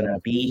was going to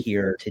be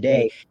here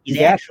today.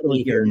 He's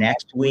actually here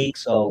next week.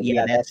 So,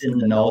 yeah, that's in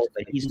the notes,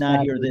 but he's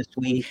not here this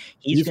week.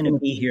 He's going to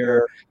be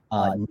here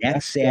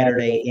next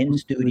Saturday in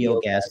studio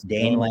guest,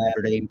 Dane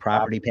Laverty,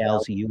 Property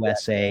Pals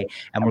USA.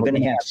 And we're going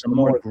to have some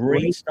more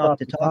great stuff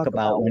to talk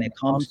about when it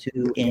comes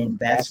to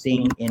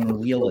investing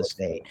in real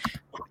estate.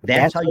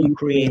 That's how you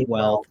create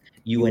wealth.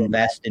 You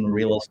invest in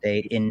real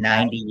estate. In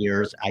 90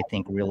 years, I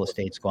think real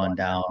estate's gone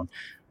down,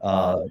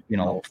 4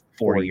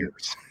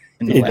 years.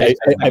 I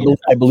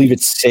believe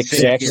it's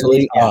 6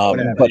 actually,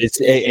 but it's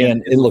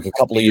and look, a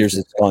couple of years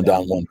it's gone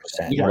down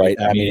 1%, right?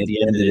 I mean, at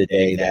the end of the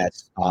day, at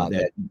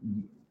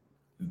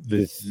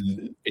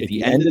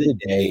the end of the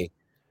day,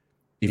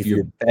 if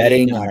you're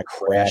betting on a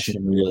crash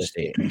in real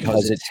estate,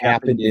 because it's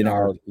happened in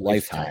our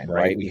lifetime,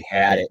 right? We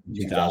had it in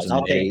 2008.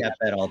 I'll take that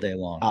bet all day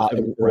long.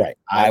 Right.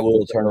 I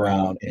will turn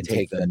around and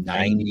take the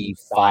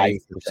 95%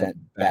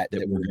 bet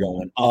that we're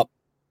going up,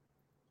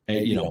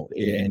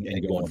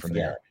 and going from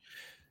there.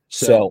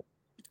 So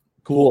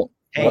cool.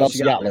 Hey, what else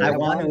you got, Larry? I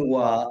want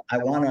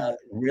to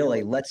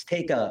really, let's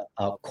take a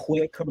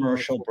quick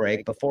commercial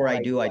break. Before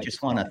I do, I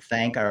just want to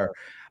thank our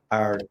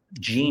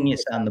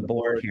genius on the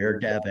board here,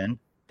 Devin.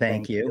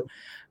 Thank you.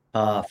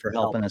 for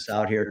helping us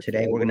out here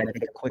today. We're going to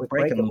take a quick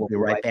break, and we'll be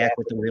right back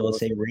with the Real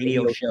Estate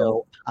Radio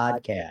Show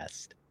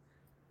podcast.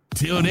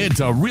 Tune in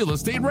to Real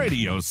Estate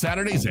Radio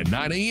Saturdays at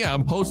 9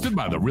 a.m. hosted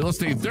by the real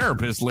estate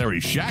therapist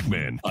Larry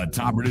Shackman, a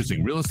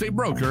top-producing real estate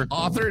broker,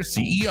 author,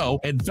 CEO,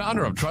 and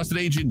founder of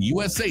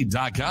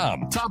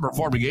TrustedAgentUSA.com.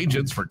 Top-performing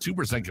agents for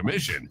 2%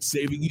 commission,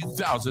 saving you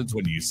thousands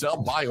when you sell,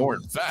 buy, or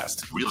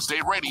invest. Real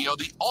Estate Radio,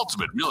 the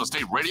ultimate real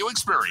estate radio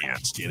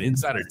experience. Get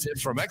insider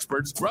tips from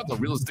experts throughout the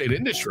real estate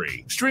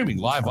industry. Streaming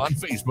live on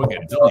Facebook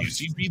at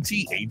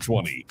WCPT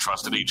 820.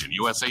 Trusted Agent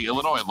USA,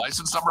 Illinois,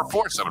 license number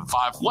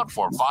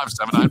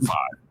 475-145795.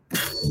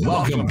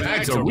 Welcome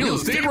back to Real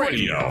Estate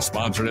Radio,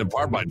 sponsored in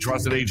part by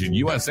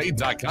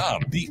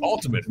TrustedAgentUSA.com, the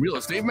ultimate real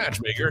estate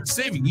matchmaker,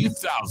 saving you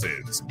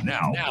thousands.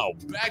 Now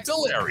back to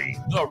Larry,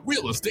 the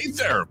real estate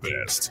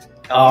therapist.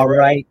 All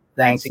right.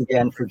 Thanks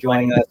again for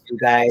joining us, you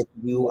guys.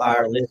 You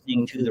are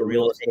listening to the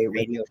Real Estate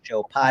Radio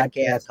Show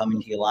podcast, coming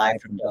to you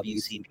live from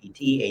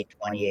WCPT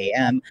 820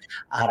 AM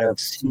out of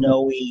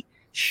snowy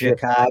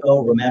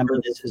Chicago. Remember,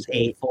 this is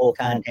a full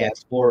contact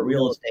sport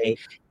real estate.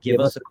 Give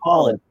us a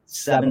call at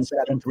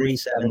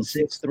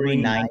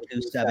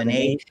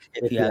 773-763-9278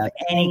 if you have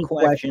any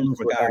questions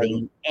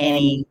regarding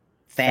any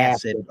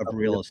facet of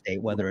real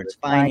estate, whether it's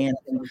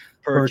financing,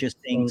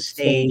 purchasing,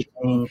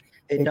 staging.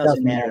 It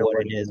doesn't matter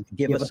what it is.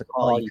 Give us a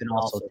call. You can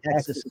also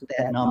text us at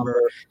that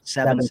number,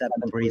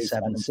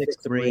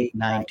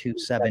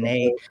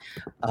 773-763-9278.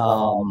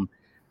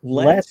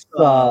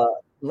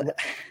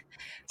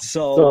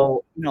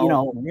 So,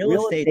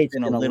 real estate's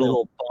in a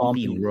little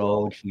bumpy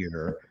road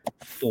here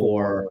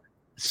for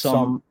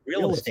some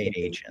real estate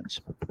agents,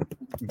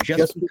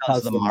 just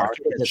because the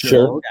market has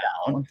slowed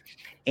down.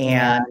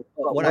 And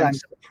what I'm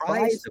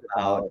surprised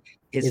about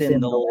is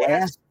in the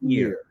last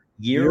year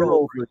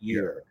over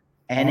year,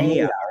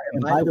 NAR,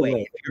 and by the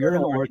way, if you're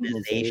an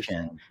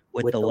organization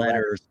with the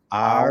letters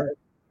R,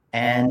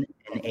 N,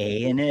 and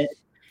A in it,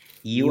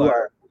 you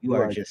are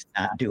just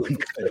not doing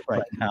good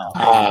right now.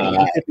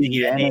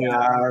 The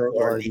NAR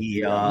or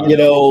the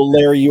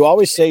Larry, you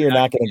always say you're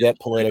not going to get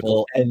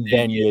political, and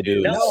then you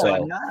do. No, so.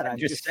 I'm not. I'm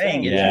just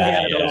saying if you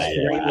have those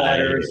three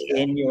letters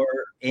in your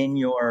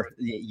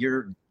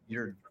you're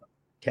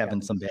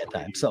having some bad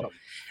time. So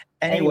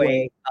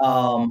anyway,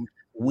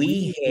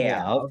 we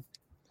have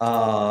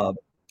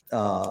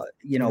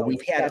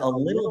we've had a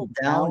little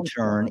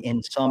downturn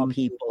in some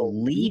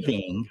people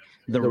leaving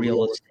the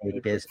real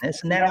estate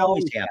business, and that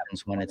always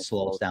happens when it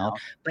slows down,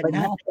 but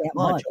not that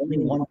much, only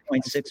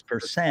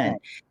 1.6%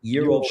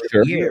 year over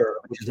year,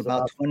 which is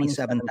about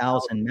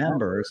 27,000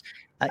 members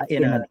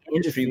in an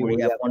industry where you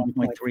have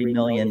 1.3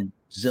 million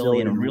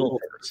zillion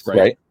realtors,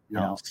 right?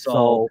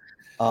 So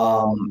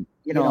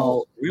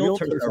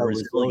realtors are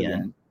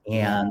resilient,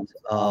 and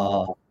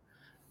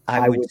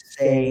I would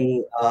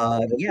say,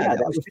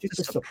 that was just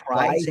a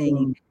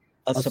surprising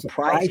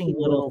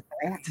little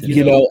fact.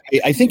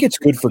 I think it's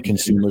good for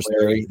consumers,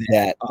 Larry,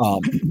 that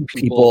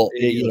people,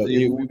 we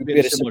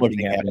had a similar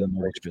thing happen in the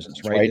mortgage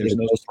business, right? There's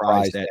no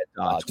surprise that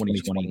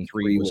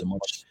 2023 was a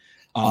much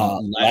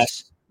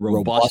less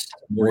robust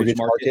mortgage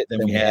market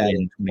than we had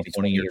in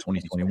 2020 or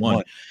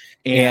 2021.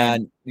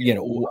 And,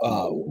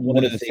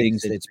 one of the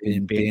things that's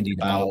been bandied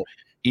about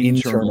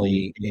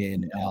internally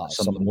in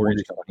some of the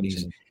mortgage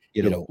companies, and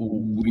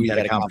we had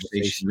a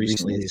conversation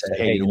recently. They said,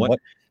 hey, you know what?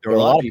 There are a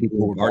lot of people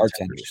who were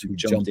bartenders who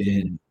jumped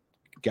in,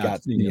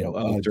 got, during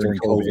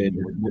COVID,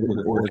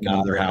 were working out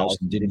of their house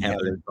and didn't have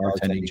their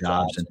bartending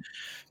jobs and,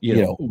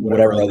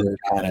 whatever other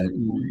kind of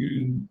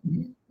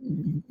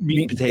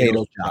meat and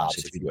potatoes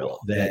jobs, if you will,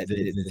 that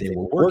they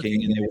were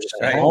working, and they were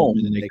sent home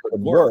and they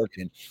couldn't work.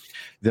 And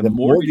the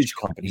mortgage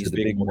companies, the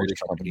big mortgage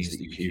companies that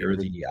you hear,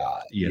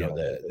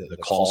 the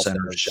call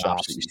center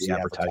shops that you see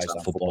advertised on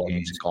football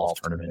games and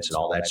golf tournaments and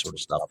all that sort of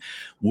stuff,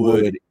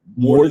 would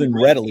more than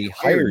readily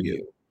hire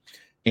you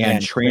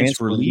and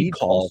transfer lead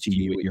calls to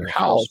you at your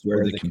house,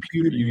 where you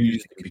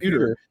use the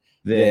computer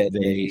that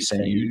they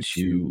sent you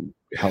to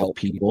help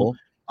people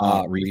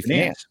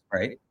refinance,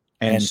 right?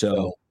 And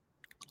so,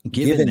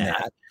 given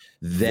that,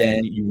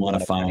 then you want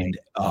to find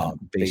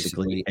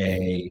basically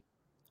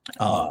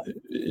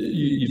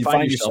you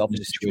find yourself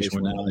in a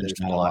situation where now there's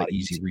not a lot of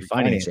easy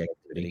refinance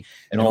activity,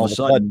 and all of a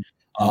sudden,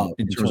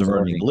 in terms of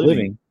earning a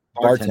living,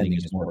 bartending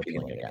is more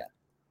appealing again.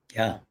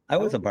 Yeah, I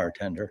was a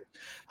bartender.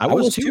 I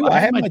was too. I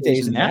had my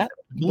days in that.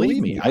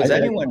 Believe me. Is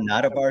anyone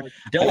not a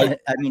bartender?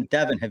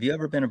 Devin, have you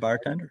ever been a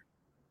bartender?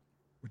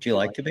 Would you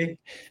like to be?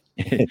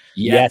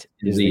 Yet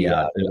is the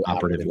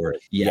operative word.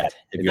 Yet.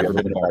 Have you ever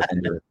been a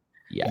bartender?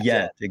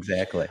 Yeah,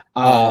 exactly.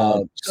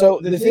 So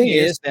the thing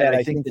is that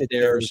I think that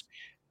there's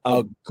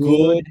a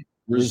good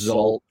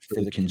result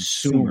for the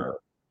consumer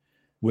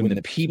when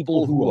the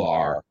people who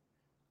are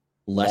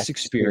less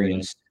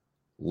experienced,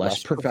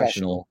 less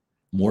professional,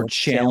 more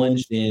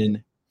challenged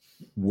in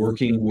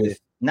working with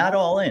not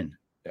all in,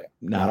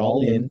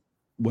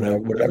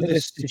 whatever the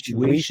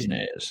situation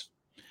is,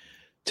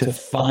 to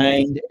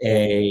find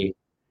a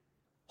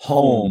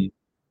home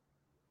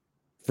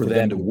for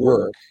them to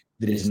work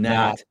that is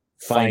not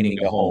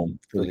finding a home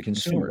for the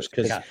consumers.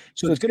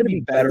 So it's going to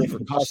be better for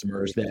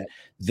customers that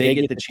they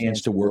get the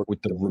chance to work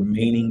with the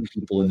remaining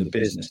people in the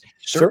business.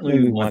 Certainly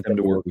we want them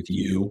to work with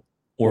you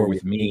or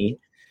with me,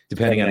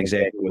 depending on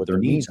exactly what their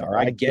needs are.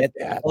 I get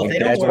that. Well, like, they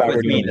don't that's work why we're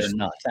with me. doing They're this.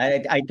 nuts.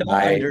 I don't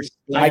understand.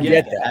 I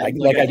get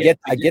that.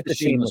 I get the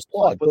shameless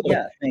plug. But look,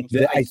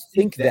 I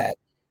think that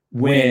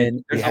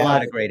when there's a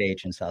lot of great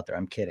agents out there.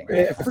 I'm kidding.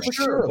 For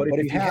sure. But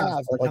if you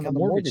have, like on the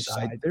mortgage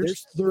side,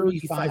 there's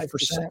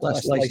 35%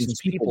 less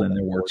licensed people than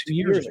there were 2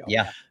 years ago.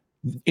 Yeah.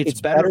 It's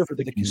better for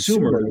the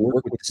consumer to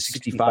work with the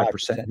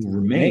 65% who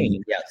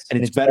remain. Yes.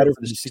 And it's better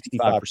for the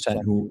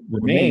 65% who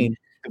remain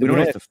that we don't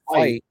have to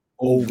fight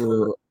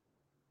over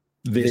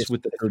this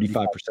with the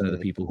 35% of the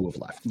people who have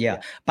left. Yeah.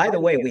 By the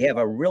way, we have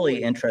a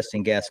really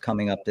interesting guest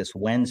coming up this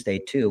Wednesday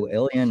too,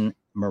 Ilian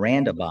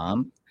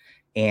Mirandabaum.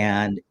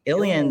 And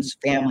Ilian's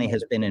family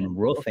has been in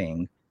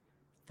roofing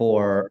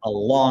for a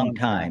long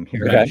time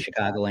here in the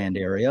Chicagoland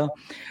area.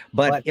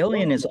 But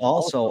Ilian is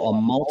also a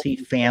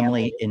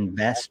multifamily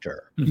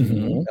investor.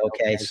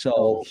 Okay,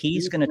 so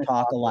he's going to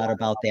talk a lot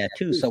about that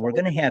too. So we're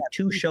going to have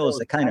two shows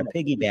that kind of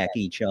piggyback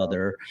each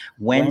other,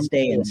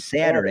 Wednesday and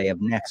Saturday of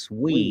next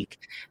week,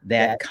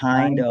 that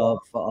kind of,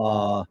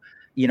 are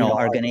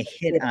going to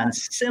hit on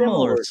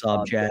similar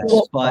subjects,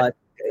 but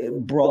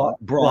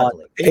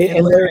broadly.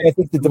 And Larry, I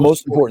think that the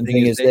most important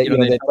thing is that,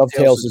 that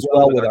dovetails as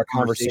well with our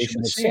conversation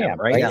with Sam,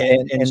 right?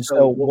 Yeah. And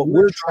so what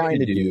we're trying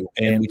to do,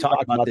 and we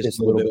talked about this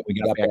a little bit when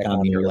we got back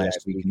on the air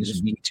last week, and this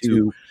is week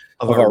 2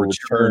 of our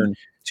return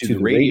to the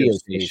radio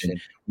station,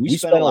 we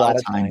spent a lot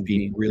of time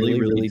being really,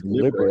 really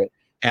deliberate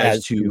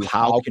as to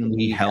how can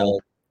we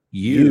help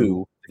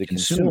you, the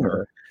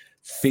consumer,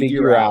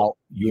 figure out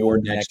your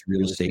next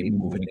real estate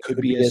move. And it could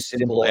be as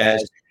simple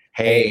as,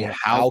 hey,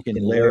 how can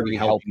Larry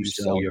help you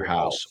sell your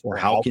house? Or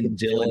how can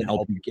Dylan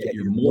help you get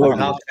your mortgage? Or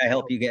how can I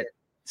help you get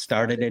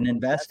started in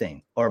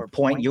investing or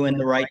point you in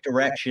the right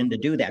direction to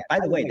do that? By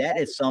the way, that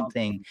is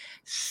something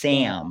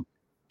Sam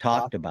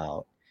talked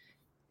about,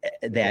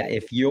 that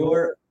if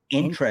you're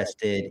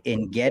interested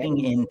in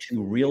getting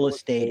into real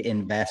estate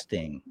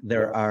investing,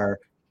 there are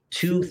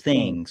 2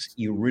 things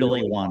you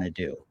really want to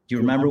do. Do you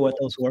remember what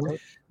those were?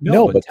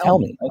 No, but tell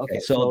me. Okay,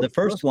 so the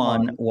first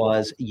one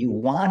was you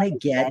want to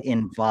get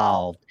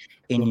involved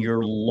in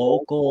your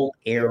local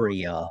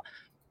area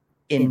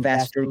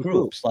investor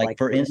groups. Like,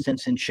 for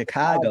instance, in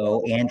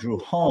Chicago, Andrew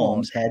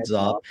Holmes heads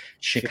up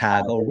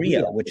Chicago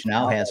RIA, which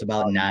now has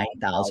about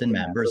 9,000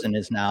 members and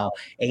is now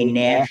a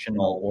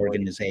national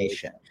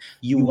organization.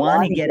 You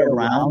want to get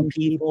around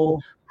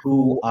people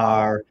who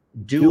are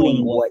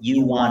doing what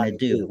you want to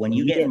do. When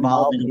you get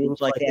involved in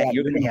groups like that,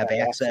 you're going to have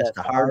access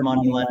to hard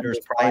money lenders,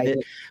 private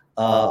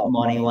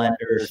money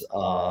lenders.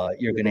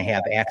 You're going to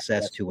have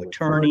access to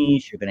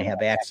attorneys. You're going to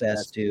have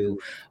access to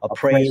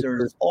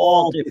appraisers,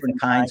 all different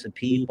kinds of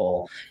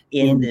people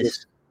in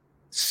this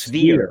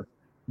sphere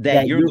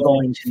that you're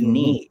going to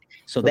need.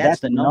 So that's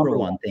the number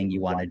one thing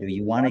you want to do.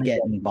 You want to get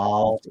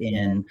involved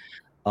in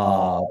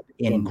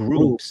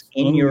groups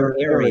in your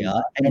area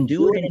and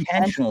do it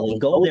intentionally.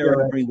 Go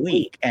there every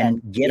week and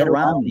get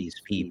around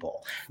these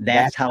people.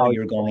 That's how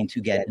you're going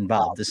to get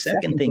involved. The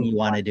second thing you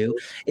want to do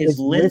is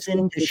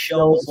listen to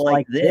shows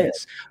like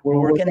this, where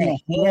we're going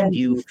to hand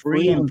you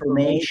free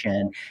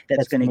information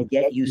that's going to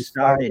get you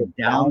started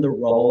down the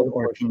road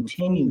or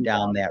continue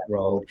down that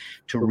road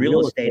to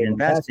real estate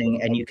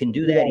investing. And you can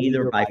do that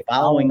either by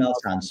following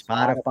us on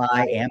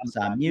Spotify,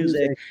 Amazon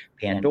Music,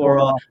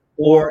 Pandora,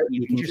 or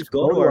you can just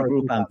go to our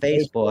group on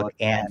Facebook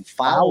and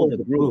follow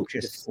the group.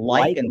 Just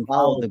like and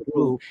follow the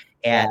group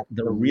at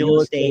the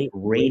Real Estate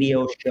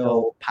Radio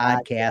Show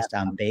podcast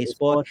on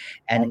Facebook.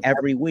 And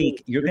every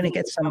week, you're going to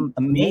get some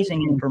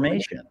amazing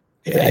information.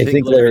 I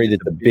think, Larry,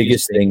 that the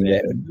biggest thing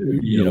that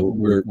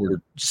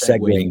we're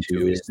segueing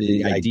to is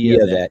the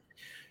idea that,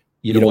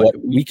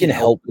 we can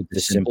help with the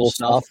simple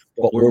stuff,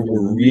 but where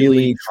we're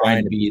really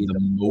trying to be the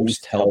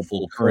most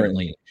helpful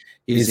currently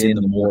is in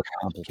the more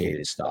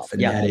complicated stuff.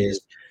 And that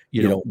is,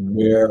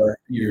 where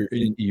you're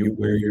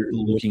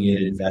looking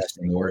at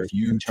investing, or if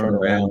you turn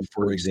around,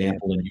 for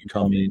example, and you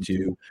come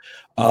into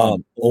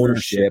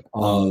ownership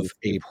of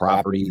a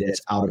property that's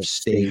out of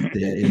state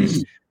that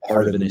is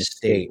part of an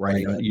estate,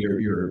 right?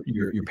 Your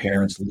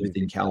parents lived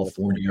in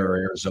California or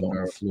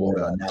Arizona or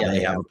Florida, and now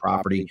they have a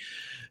property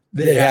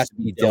that has to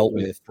be dealt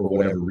with for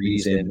whatever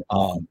reason.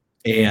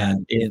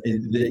 And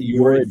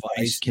your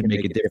advice can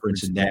make a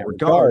difference in that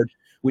regard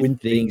when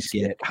things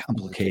get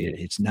complicated.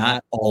 It's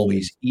not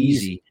always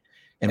easy.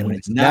 And when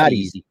it's not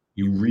easy,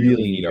 you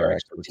really need our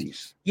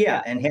expertise.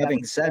 Yeah. And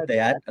having said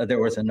that, there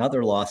was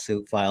another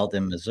lawsuit filed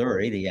in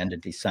Missouri the end of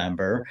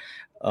December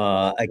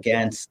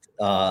against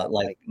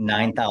like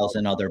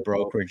 9,000 other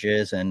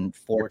brokerages and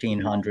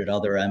 1,400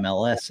 other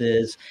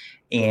MLSs.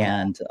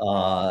 And,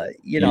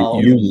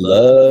 you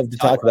love to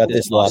talk about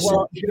this lawsuit.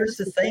 Well, here's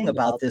the thing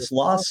about this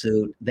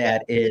lawsuit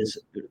that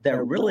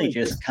really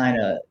just kind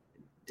of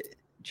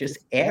just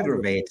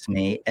aggravates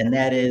me. And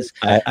that is,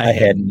 I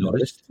hadn't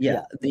noticed.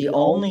 Yeah. The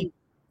only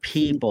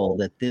people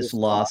that this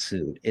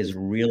lawsuit is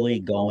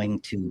really going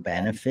to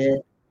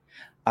benefit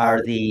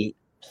are the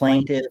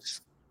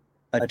plaintiffs'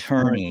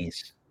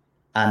 attorneys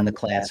on the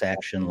class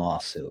action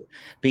lawsuit,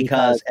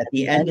 because at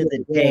the end of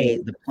the day,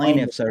 the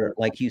plaintiffs are,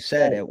 like you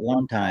said at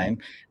one time,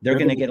 they're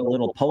going to get a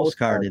little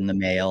postcard in the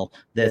mail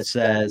that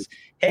says,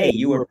 hey,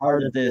 you were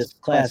part of this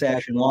class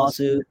action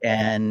lawsuit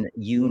and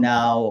you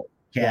now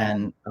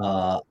can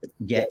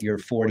get your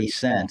 40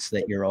 cents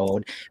that you're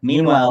owed.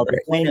 Meanwhile,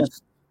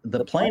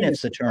 the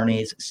plaintiff's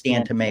attorneys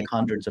stand to make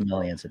hundreds of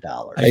millions of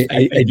dollars.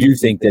 I do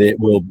think that it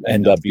will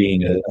end up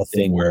being a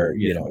thing where,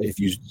 if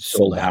you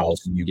sold a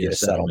house and you get a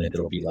settlement,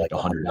 it'll be like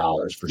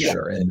 $100 for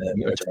sure. And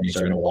the attorneys are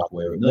going to walk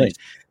away with millions.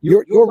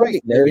 You're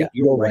right, Larry.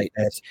 You're right.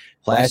 That's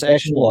class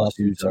action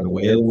lawsuits are the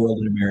way of the world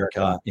in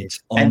America.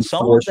 It's unfortunate. And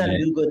some of them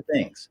do good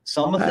things.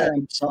 Some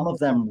of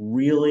them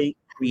really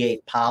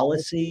create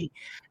policy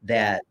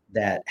that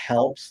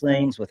helps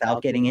things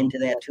without getting into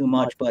that too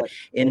much. But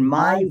in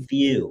my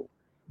view,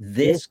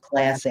 this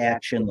class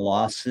action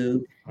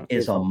lawsuit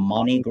is a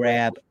money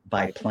grab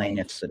by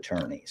plaintiffs'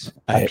 attorneys.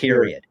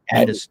 Period.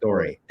 End of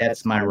story.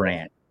 That's my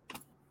rant.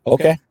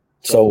 Okay.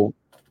 So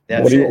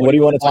what do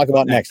you want to talk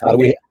about next? How do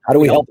we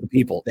help the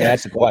people?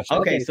 That's the question.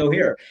 Okay. So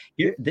here,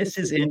 this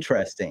is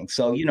interesting.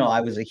 So,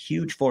 I was a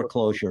huge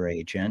foreclosure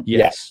agent.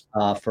 Yes.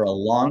 For a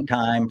long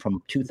time,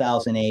 from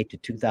 2008 to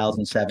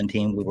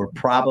 2017, we were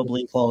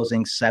probably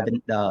closing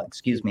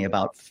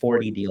about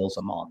 40 deals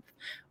a month,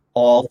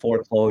 all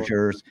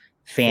foreclosures,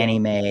 Fannie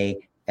Mae,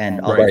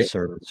 and other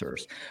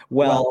servicers.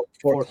 Well,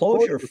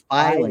 foreclosure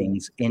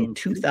filings in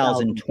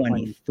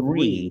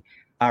 2023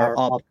 are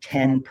up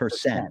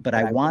 10%, but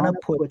I want to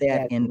put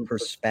that in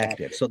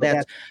perspective. So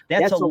that's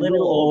a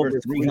little over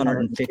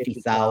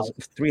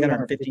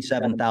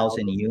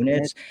 357,000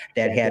 units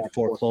that had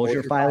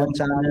foreclosure filings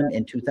on them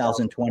in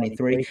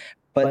 2023,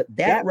 but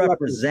that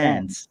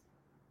represents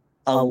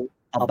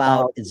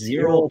about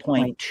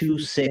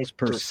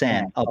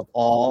 0.26% of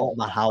all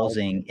the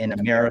housing in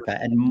America.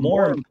 And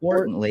more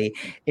importantly,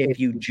 if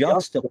you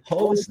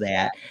juxtapose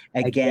that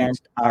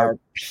against our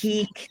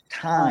peak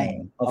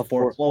time of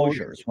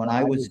foreclosures, when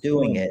I was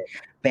doing it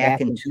back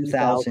in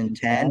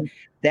 2010,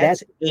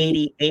 that's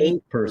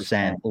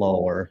 88%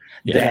 lower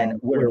than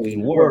where we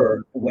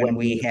were when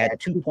we had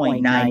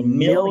 2.9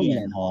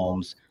 million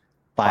homes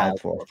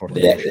filed for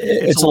foreclosure.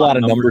 It's a lot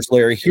of numbers,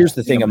 Larry. Here's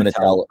the thing I'm going to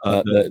tell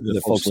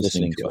the folks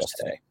listening to us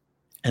today,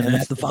 and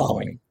that's the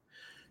following.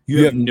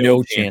 You have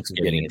no chance of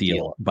getting a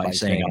deal by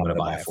saying I'm going to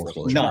buy a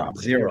foreclosure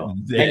property. Zero.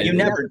 And you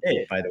never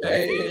did, by the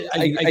way.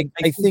 I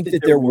think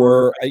that there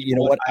were, I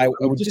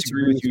would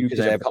disagree with you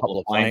because I have a couple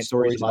of client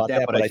stories about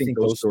that, but I think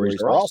those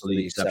stories are also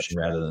the exception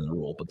rather than the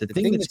rule. But the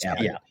thing that's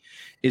happening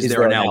is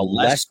there are now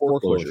less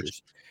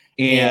foreclosures.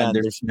 And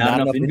there's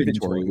not enough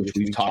inventory, which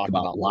we've talked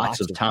about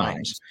lots of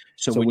times.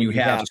 So when you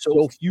have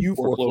so few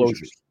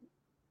foreclosures,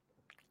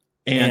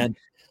 and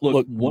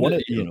look,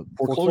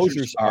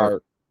 foreclosures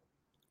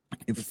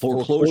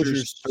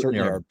certainly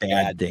are a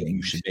bad thing.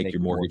 You should make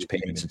your mortgage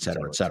payments, et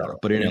cetera, et cetera.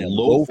 But in a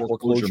low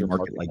foreclosure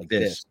market like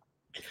this,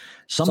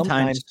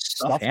 sometimes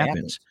stuff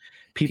happens.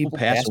 People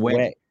pass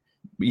away.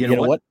 You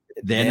know what?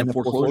 Then a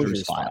foreclosure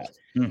is filed.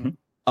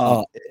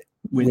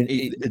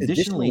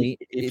 Additionally,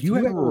 if you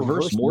have a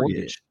reverse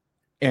mortgage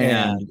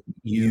and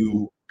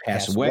you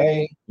pass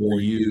away, or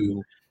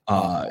you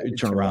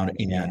turn around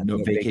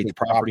and vacate the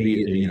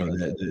property,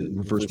 the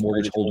reverse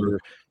mortgage holder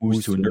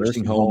moves to a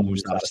nursing home,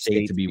 moves out of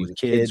state to be with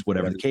kids,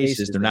 whatever the case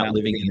is, they're not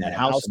living in that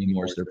house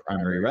anymore as their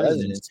primary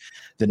residence.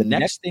 The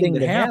next thing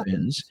that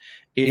happens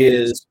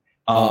is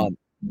the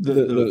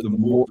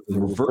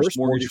reverse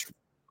mortgage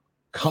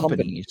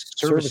companies,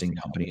 servicing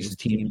companies,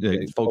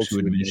 the folks who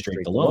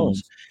administrate the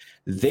loans,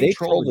 they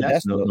troll the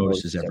death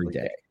notices every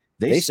day.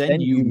 They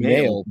send you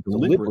mail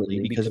deliberately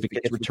because if it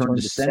gets returned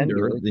to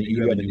sender that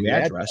you have a new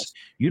address,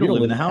 you don't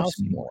live in the house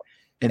anymore.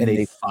 And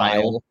they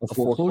file a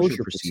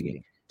foreclosure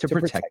proceeding to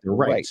protect their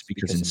rights,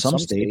 because in some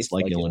states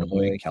like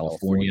Illinois,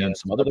 California, and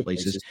some other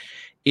places,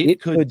 it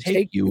could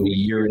take you a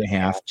year and a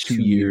half,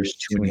 2 years,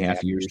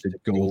 2.5 years to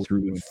go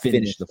through and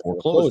finish the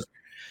foreclosure.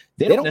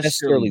 They don't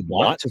necessarily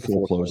want to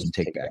foreclose and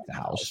take back the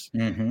house,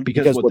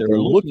 because what they're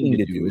looking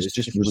to do is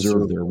just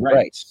reserve their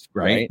rights,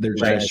 right? They're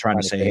just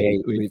trying to say,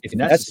 hey, if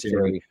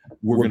necessary,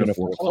 we're going to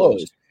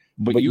foreclose.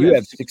 But you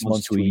have 6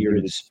 months to a year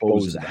to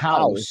dispose of the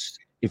house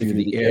if you're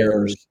the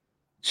heirs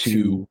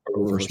to a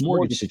reverse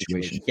mortgage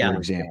situation, for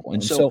example.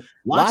 And so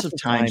lots of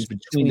times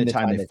between the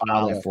time they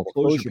file that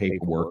foreclosure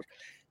paperwork,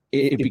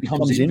 it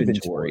becomes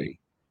inventory,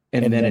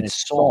 and then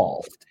it's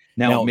solved.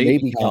 Now, it may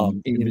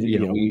become,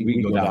 we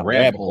can go down a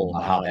rabbit hole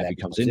on how that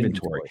becomes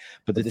inventory.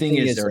 But the thing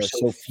is, there are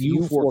so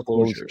few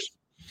foreclosures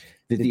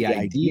that the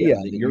idea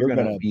that you're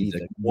going to be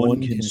the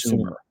one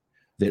consumer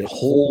that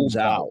holds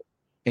out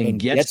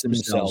and gets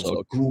themselves a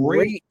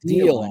great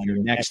deal on your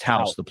next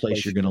house, the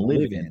place you're going to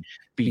live in,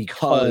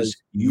 because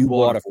you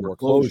bought a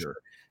foreclosure,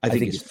 I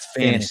think is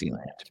fantasy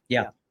land.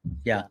 Yeah.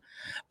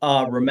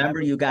 Remember,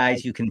 you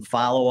guys, you can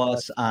follow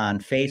us on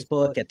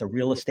Facebook at the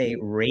Real Estate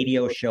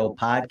Radio Show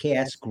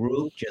podcast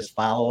group. Just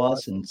follow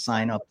us and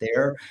sign up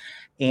there.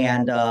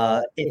 And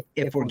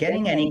if we're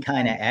getting any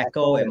kind of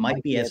echo, it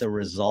might be as a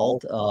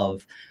result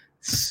of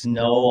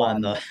snow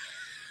on the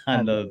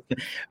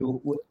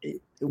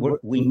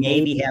we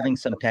may be having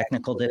some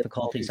technical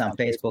difficulties on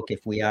Facebook.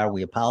 If we are,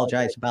 we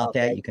apologize about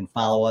that. You can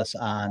follow us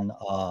on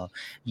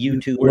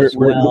YouTube as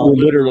well. We're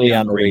literally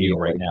on the radio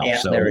right now. Yeah,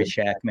 so Larry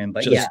Shackman.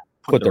 But just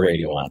put the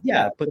radio on.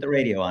 Yeah, put the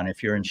radio on.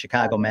 If you're in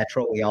Chicago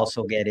Metro, we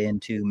also get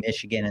into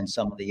Michigan and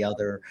some of the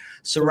other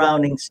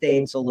surrounding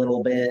states a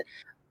little bit.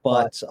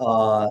 But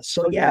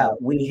so yeah,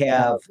 we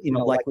have,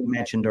 like we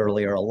mentioned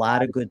earlier, a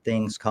lot of good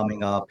things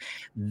coming up.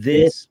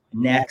 This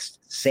next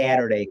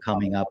Saturday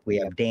coming up, we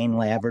have Dane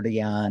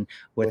Laverty on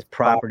with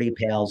Property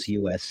Pals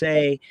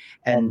USA.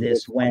 And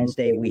this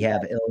Wednesday, we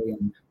have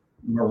Ilian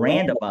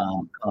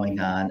Mirandabaum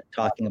coming on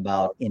talking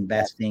about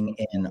investing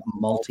in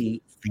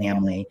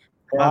multifamily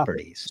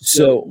properties.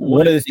 So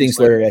one of the things,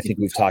 Larry, I think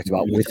we've talked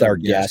about with our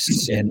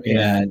guests and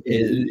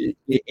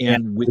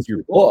with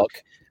your book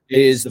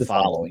is the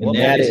following. Well, and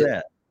that is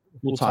that.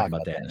 We'll talk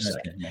about that in a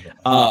second.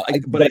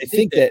 But I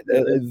think that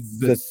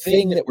the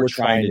thing that we're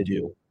trying to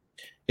do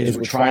is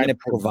we're trying to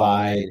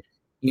provide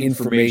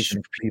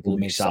information for people who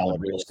make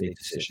solid real estate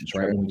decisions,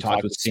 right? When we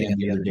talked with Sam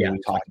the other day, we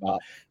talked about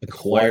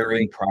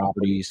acquiring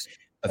properties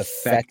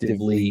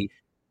effectively,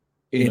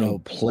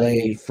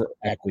 play for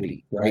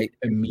equity, right?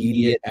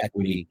 Immediate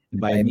equity.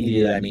 And by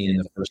immediate, I mean in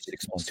the first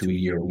 6 months to a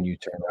year when you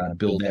turn around and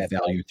build that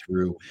value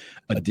through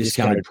a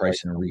discounted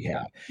price and a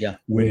rehab. Yeah.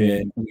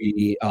 When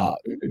we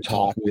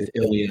talk with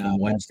Ilian on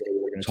Wednesday,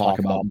 we're going to talk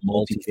about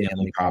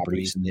multifamily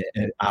properties and the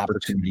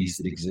opportunities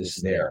that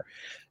exist there.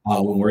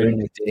 When we're in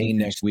with Dane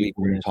next week,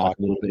 we're going to talk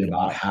a little bit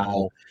about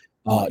how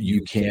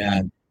you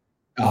can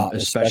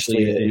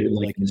especially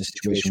like in the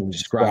situation we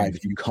described,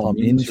 if you come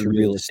into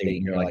real estate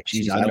and you're like,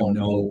 geez, I don't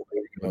know,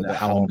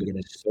 how I'm going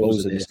to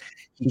dispose of this.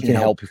 He can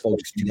help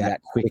folks do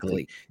that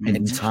quickly.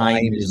 And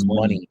time is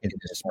money in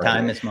this market.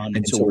 Time is money.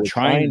 And so we're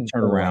trying to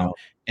turn around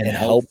and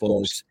help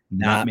folks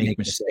not make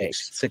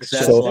mistakes.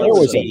 Success.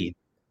 So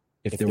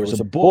if there was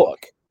a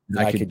book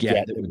that I could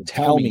get that would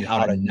tell me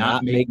how to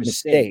not make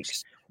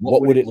mistakes,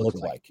 what would it look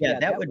like? Yeah,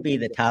 that would be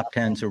the top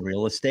 10s of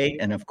real estate.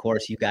 And of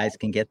course, you guys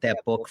can get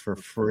that book for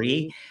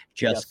free.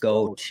 Just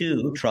go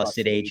to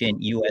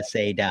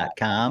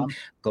trustedagentusa.com,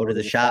 go to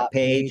the shop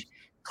page,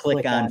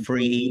 click on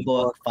free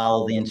ebook,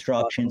 follow the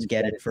instructions,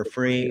 get it for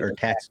free, or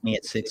text me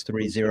at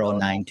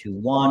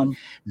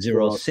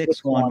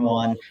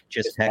 630-921-0611.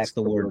 Just text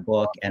the word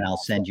book and I'll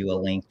send you a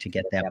link to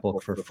get that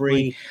book for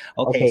free.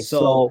 Okay,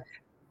 so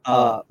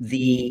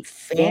the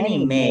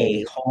Fannie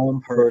Mae home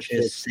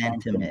purchase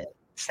sentiment.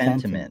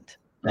 Thank you.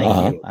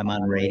 I'm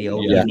on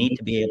radio. Yeah. You need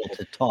to be able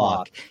to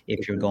talk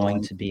if you're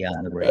going to be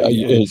on the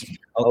radio.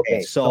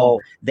 Okay, so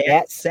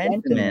that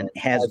sentiment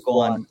has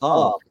gone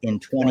up in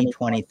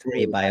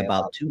 2023 by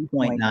about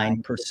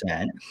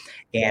 2.9%,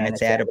 and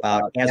it's at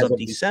about, as of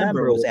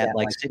December, it was at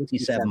like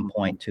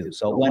 67.2.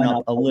 So it went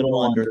up a little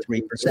under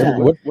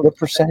 3%. What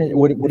percentage?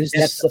 What is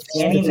That's the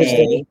Fannie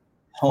Mae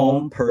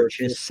home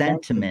purchase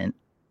sentiment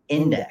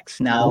index.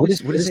 Now, what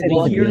is it?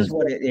 Well, here's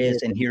what it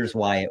is, and here's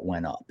why it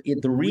went up.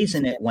 The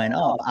reason it went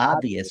up,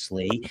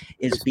 obviously,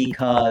 is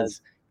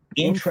because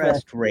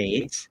interest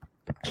rates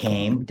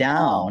came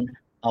down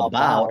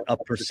about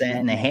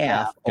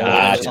 1.5%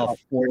 over a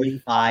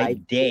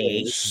 45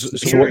 days.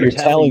 So what you're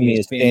telling me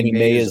is Fannie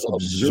Mae is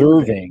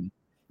observing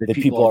that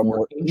people are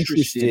more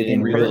interested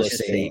in real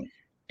estate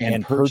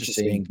and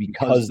purchasing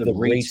because the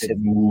rates have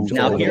moved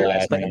over the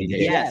last 90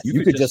 days. Yes,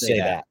 you could just say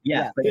that.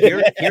 Yeah, but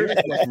here's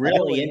what's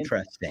really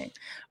interesting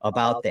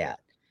about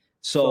that.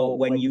 So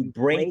when you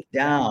break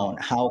down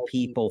how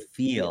people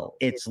feel,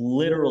 it's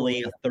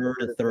literally a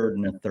third,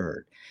 and a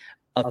third.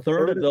 A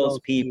third of those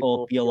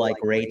people feel like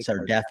rates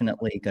are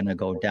definitely going to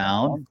go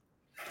down.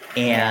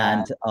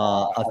 And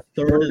a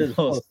third of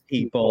those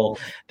people,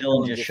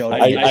 Dylan just showed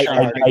me.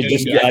 I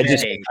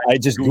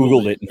just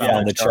Googled it and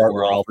found the chart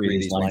where all three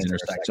of these lines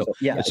intersect. So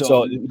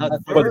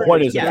but the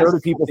point is, a third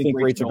of people think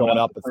rates are going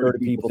up, a third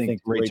of people think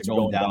rates are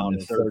going down,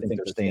 and a third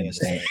think they're staying the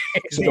same.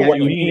 So what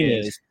you mean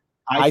is,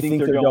 I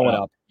think they're going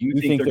up,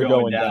 you think they're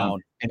going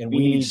down, and we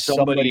need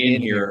somebody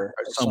in here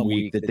some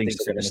week that thinks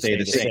they're going to stay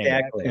the same,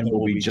 and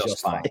we'll be just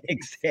fine.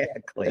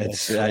 Exactly.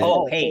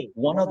 Hey,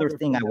 one other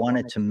thing I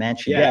wanted to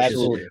mention, which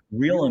is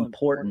real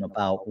important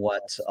about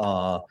what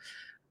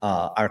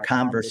our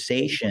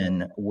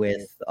conversation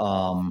with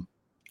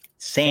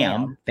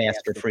Sam,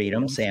 Faster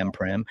Freedom, Sam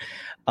Prim.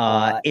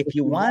 If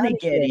you want to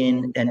get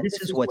in, and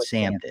this is what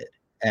Sam did.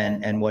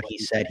 And what he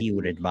said he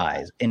would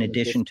advise, in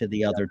addition to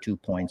the other 2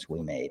 points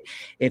we made.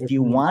 If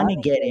you want to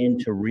get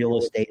into real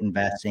estate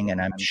investing,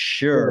 and I'm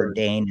sure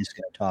Dane is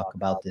going to talk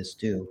about this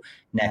too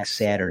next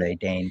Saturday,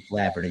 Dane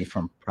Laverty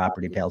from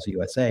Property Pals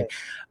USA.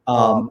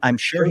 I'm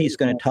sure he's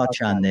going to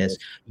touch on this.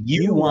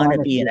 You want to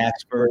be an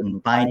expert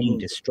in finding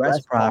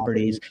distressed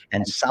properties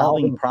and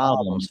solving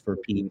problems for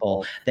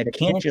people that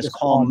can't just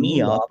call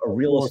me up, a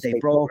real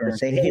estate broker, and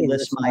say, hey,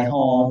 list my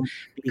home,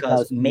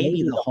 because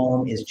maybe the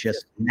home is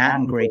just not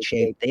in great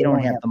shape. They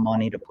don't have the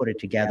money to put it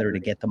together to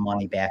get the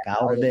money back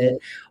out of it.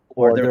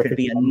 or there could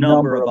be a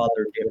number of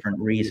other different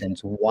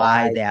reasons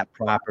why that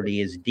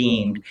property is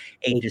deemed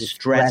a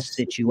distressed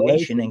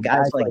situation. And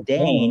guys like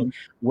Dane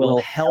will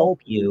help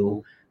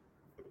you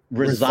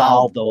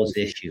resolve those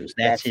issues.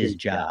 That's his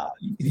job.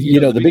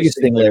 The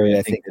biggest thing, Larry,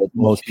 I think that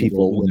most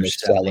people, when they're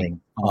selling,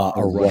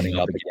 are running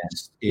up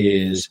against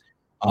is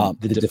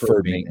the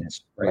deferred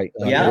maintenance, right?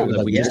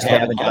 We just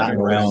haven't gotten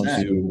around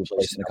to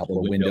replacing a couple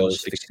of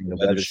windows, fixing the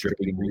weather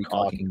stripping,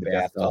 recaulking the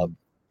bathtub,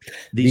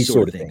 these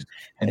sort of things.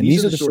 And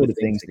these are the sort of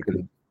things that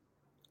could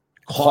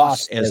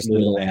cost as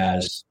little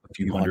as a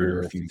few $100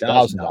 or a few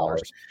 $1,000,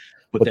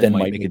 but then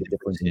might make a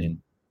difference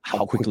in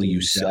how quickly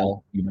you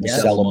sell. You might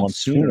sell a month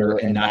sooner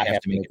and not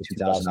have to make a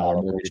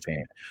 $2,000 mortgage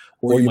payment,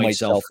 or you might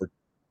sell for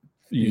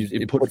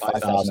you put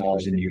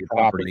 $5,000 into your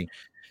property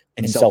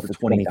and sell for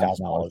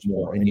 $20,000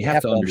 more. And you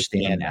have to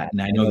understand that.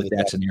 And I know that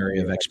that's an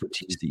area of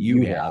expertise that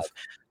you have,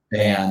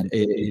 and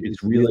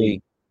it's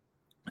really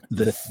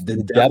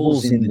the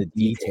devil's in the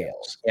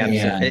details.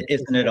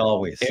 Isn't it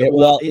always?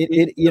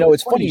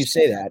 It's funny you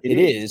say that. It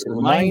is. It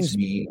reminds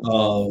me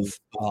of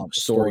a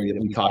story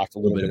that we talked a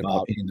little bit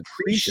about in the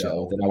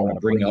pre-show that I want to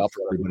bring up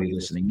for everybody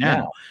listening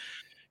now.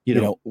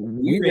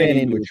 We ran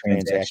into a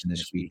transaction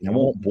this week, and I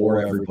won't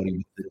bore everybody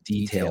with the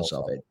details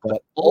of it,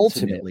 but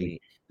ultimately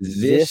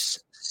this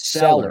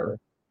seller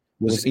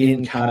was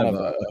in kind of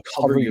a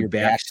cover your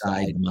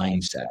backside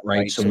mindset,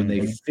 right? So when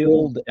they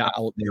filled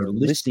out their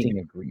listing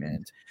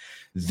agreement,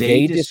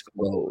 they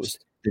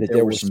disclosed that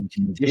there were some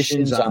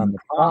conditions on the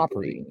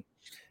property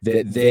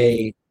that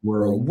they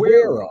were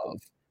aware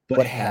of,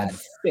 but had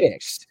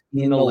fixed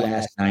in the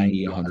last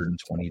 90,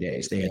 120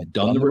 days. They had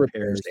done the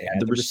repairs, they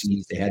had the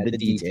receipts, they had the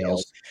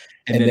details,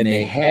 and then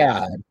they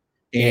had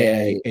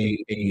a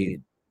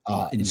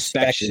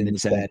inspection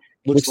and said,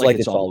 looks like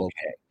it's all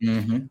okay.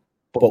 Mm-hmm.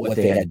 But what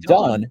they had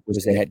done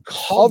was they had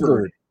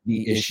covered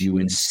the issue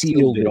and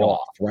sealed it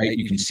off, right?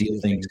 You can seal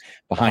things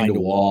behind a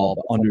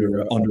wall,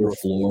 under a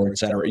floor, et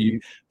cetera.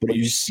 But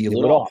you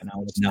seal it off.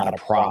 Now it's not a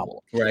problem,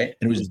 right?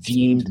 And it was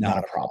deemed not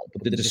a problem.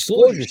 But the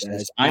disclosure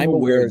says, I'm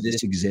aware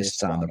this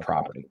exists on the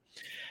property.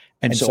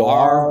 And so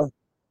our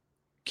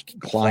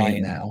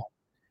client now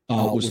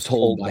was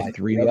told by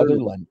 3 other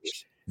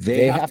lenders,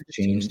 they have to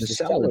change the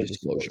seller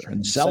disclosure.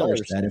 And the seller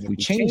said, if we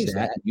change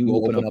that, you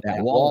open up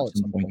that wall at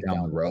some point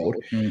down the road,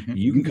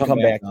 you can come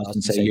back to us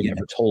and say, you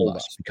never told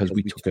us because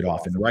we took it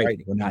off in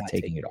writing. We're not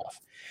taking it off.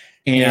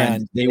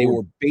 And they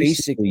were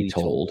basically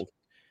told,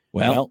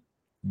 well,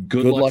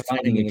 good luck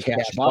finding a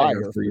cash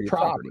buyer for your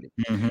property.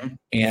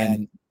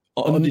 And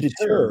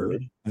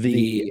undeterred,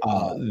 the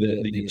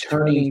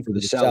attorney for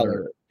the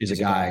seller is a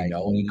guy I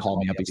know, and he called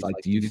me up. He's like,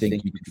 do you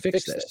think you can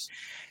fix this?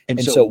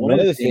 And so one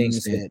of the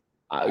things that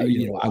I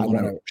want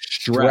to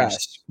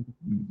stress,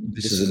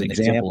 this is an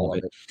example of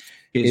it,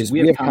 is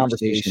we have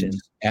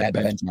conversations at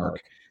Benchmark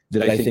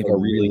that I think are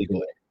really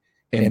good.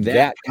 And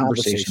that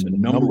conversation, the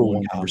number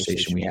one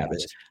conversation we have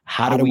is,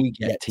 how do we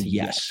get to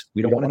yes?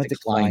 We don't want to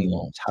decline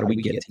loans. How do we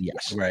get to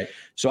yes? Right.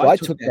 So I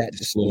took that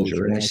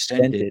disclosure and I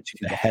sent it to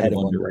the head of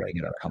underwriting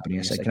at our company.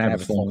 I said, can I have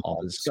a phone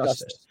call to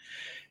discuss this?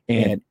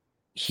 And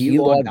he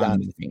logged on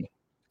with me.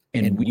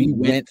 And we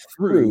went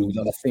through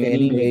the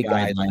Fannie Mae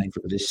guideline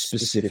for this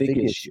specific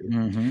issue.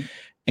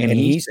 And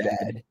he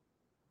said,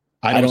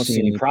 I don't see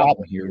any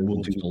problem here.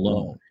 We'll do the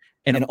loan.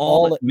 And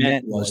all it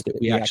meant was that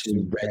we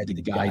actually read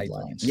the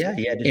guidelines.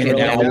 And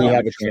now we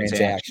have a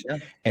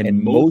transaction.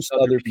 And most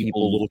other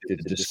people looked at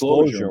the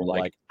disclosure and were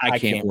like, I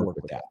can't work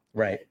with that.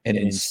 Right. And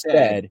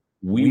instead,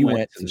 we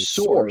went to the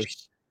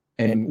source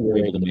and were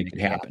able to make it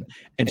happen.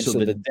 And so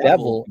the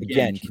devil,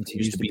 again,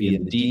 continues to be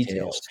in the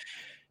details.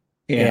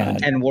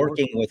 And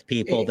working with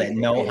people that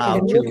know how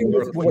to work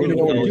with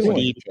those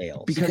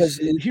details. Because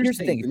here's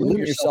the thing, if you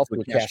limit yourself to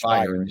a cash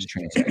buyer in this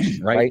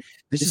transaction, right?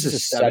 This is a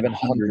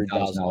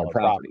 $700,000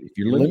 property. If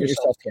you limit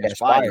yourself to cash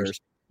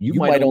buyers, you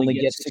might only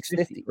get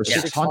 $650 or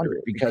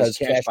 $600 because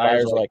cash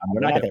buyers are like, we're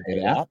not going to pay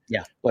that.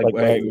 Like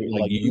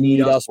you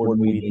need us more than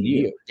we need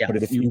you.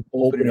 But if you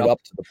open it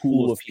up to the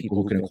pool of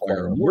people who can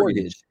acquire a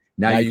mortgage,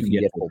 now you can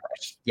get full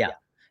price.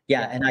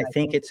 Yeah, and I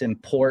think it's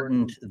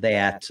important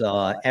that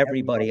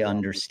everybody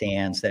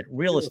understands that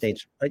real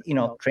estate,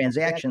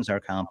 transactions are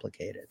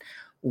complicated.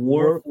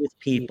 Work with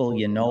people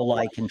you know,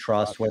 like, and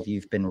trust, whether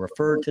you've been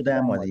referred to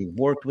them, whether you've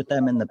worked with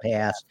them in the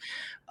past.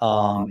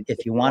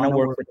 If you want to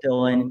work with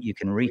Dylan, you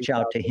can reach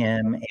out to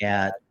him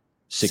at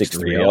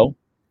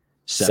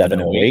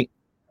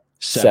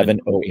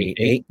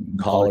 630-708-7088. You can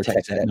call or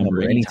text that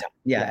number anytime.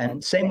 Yeah,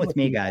 and same with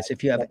me, guys.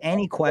 If you have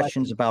any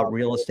questions about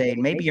real estate,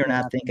 maybe you're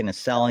not thinking of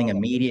selling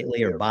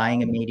immediately or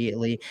buying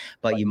immediately,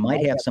 but you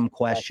might have some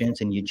questions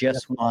and you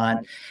just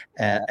want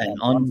an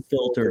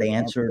unfiltered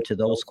answer to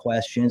those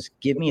questions,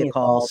 give me a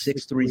call,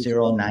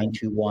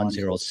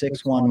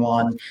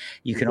 630-921-0611.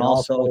 You can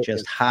also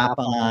just hop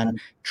on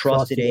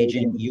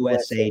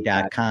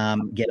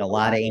trustedagentusa.com, get a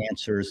lot of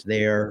answers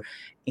there.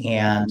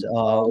 And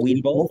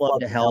we'd both love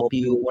to help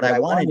you. What I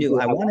want to do,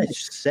 I want to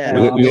set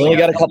up. We only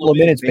got a couple of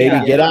minutes,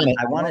 baby. Get on it.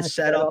 I want to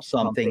set up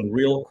something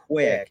real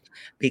quick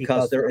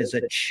because there is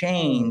a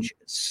change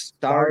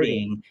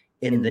starting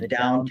in the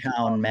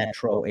downtown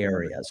metro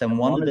areas. And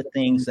one of the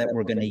things that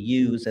we're going to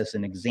use as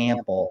an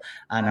example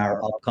on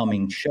our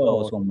upcoming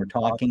shows, when we're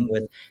talking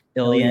with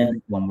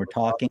Ilian, when we're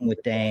talking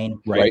with Dane,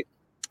 Right.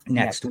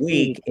 next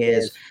week,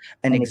 is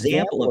an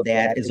example of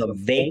that is a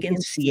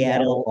vacant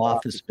Seattle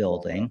office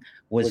building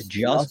was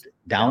just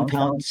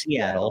downtown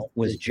Seattle,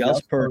 was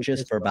just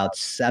purchased for about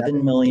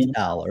 $7 million.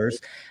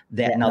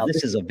 That now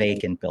this is a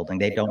vacant building.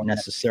 They don't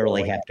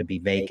necessarily have to be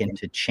vacant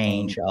to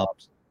change up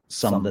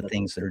some of the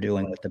things they're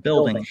doing with the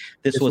building.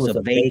 This was a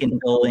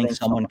vacant building.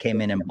 Someone came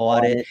in and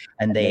bought it,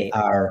 and they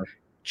are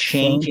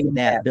changing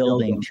that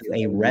building to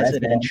a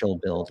residential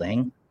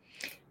building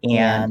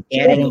and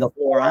adding a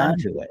floor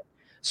onto it.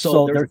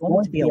 So there's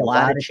going to be a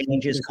lot of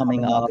changes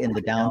coming up in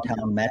the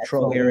downtown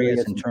metro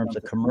areas in terms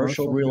of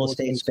commercial real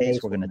estate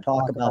space. We're going to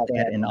talk about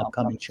that in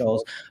upcoming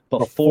shows.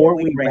 Before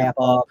we wrap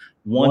up,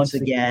 once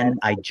again,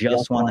 I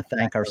just want to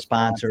thank our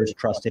sponsors,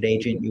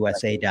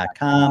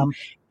 TrustedAgentUSA.com,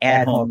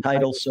 At Home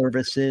Title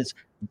Services.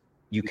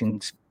 You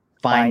can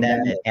find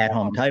them at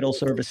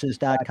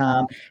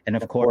AtHomeTitleServices.com, and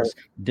of course,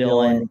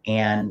 Dylan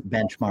and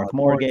Benchmark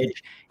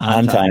Mortgage.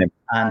 On time,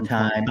 on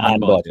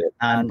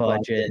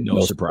budget,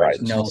 no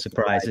surprises. No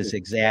surprises,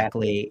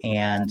 exactly.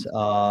 And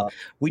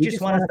we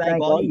just want to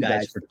thank all you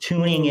guys for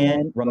tuning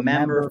in.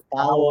 Remember,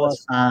 follow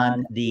us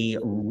on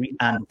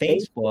on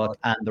Facebook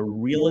on the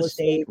Real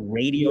Estate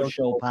Radio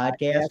Show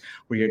podcast,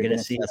 where you're going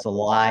to see us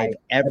live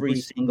every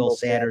single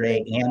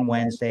Saturday and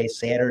Wednesday.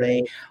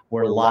 Saturday,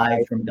 we're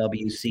live from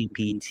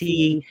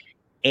WCPT.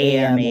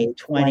 AM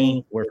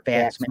 820, where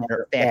facts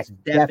matter. Facts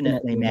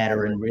definitely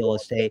matter in real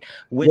estate.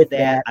 With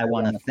that, I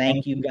want to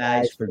thank you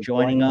guys for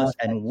joining us,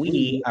 and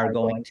we are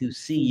going to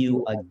see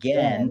you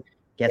again.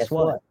 Guess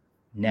what?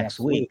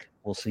 Next week.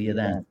 We'll see you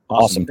then.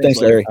 Awesome.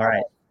 Thanks, Larry. All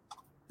right.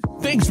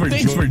 Thanks for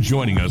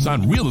joining us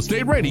on Real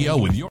Estate Radio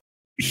with your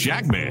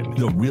Shackman,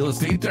 the real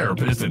estate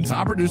therapist and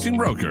top producing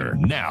broker.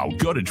 Now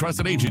go to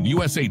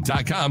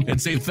TrustedAgentUSA.com and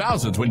save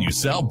thousands when you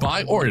sell,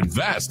 buy, or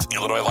invest.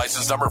 Illinois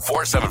license number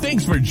 47.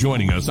 Thanks for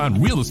joining us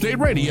on Real Estate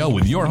Radio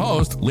with your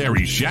host,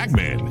 Larry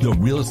Shackman, the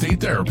real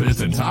estate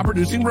therapist and top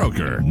producing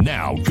broker.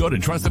 Now go to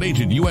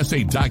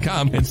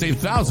TrustedAgentUSA.com and save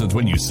thousands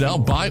when you sell,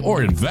 buy,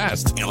 or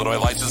invest. Illinois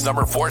license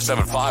number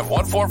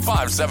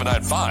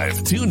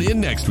 475-145-795. Tune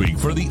in next week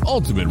for the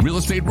ultimate real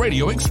estate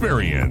radio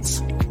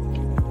experience.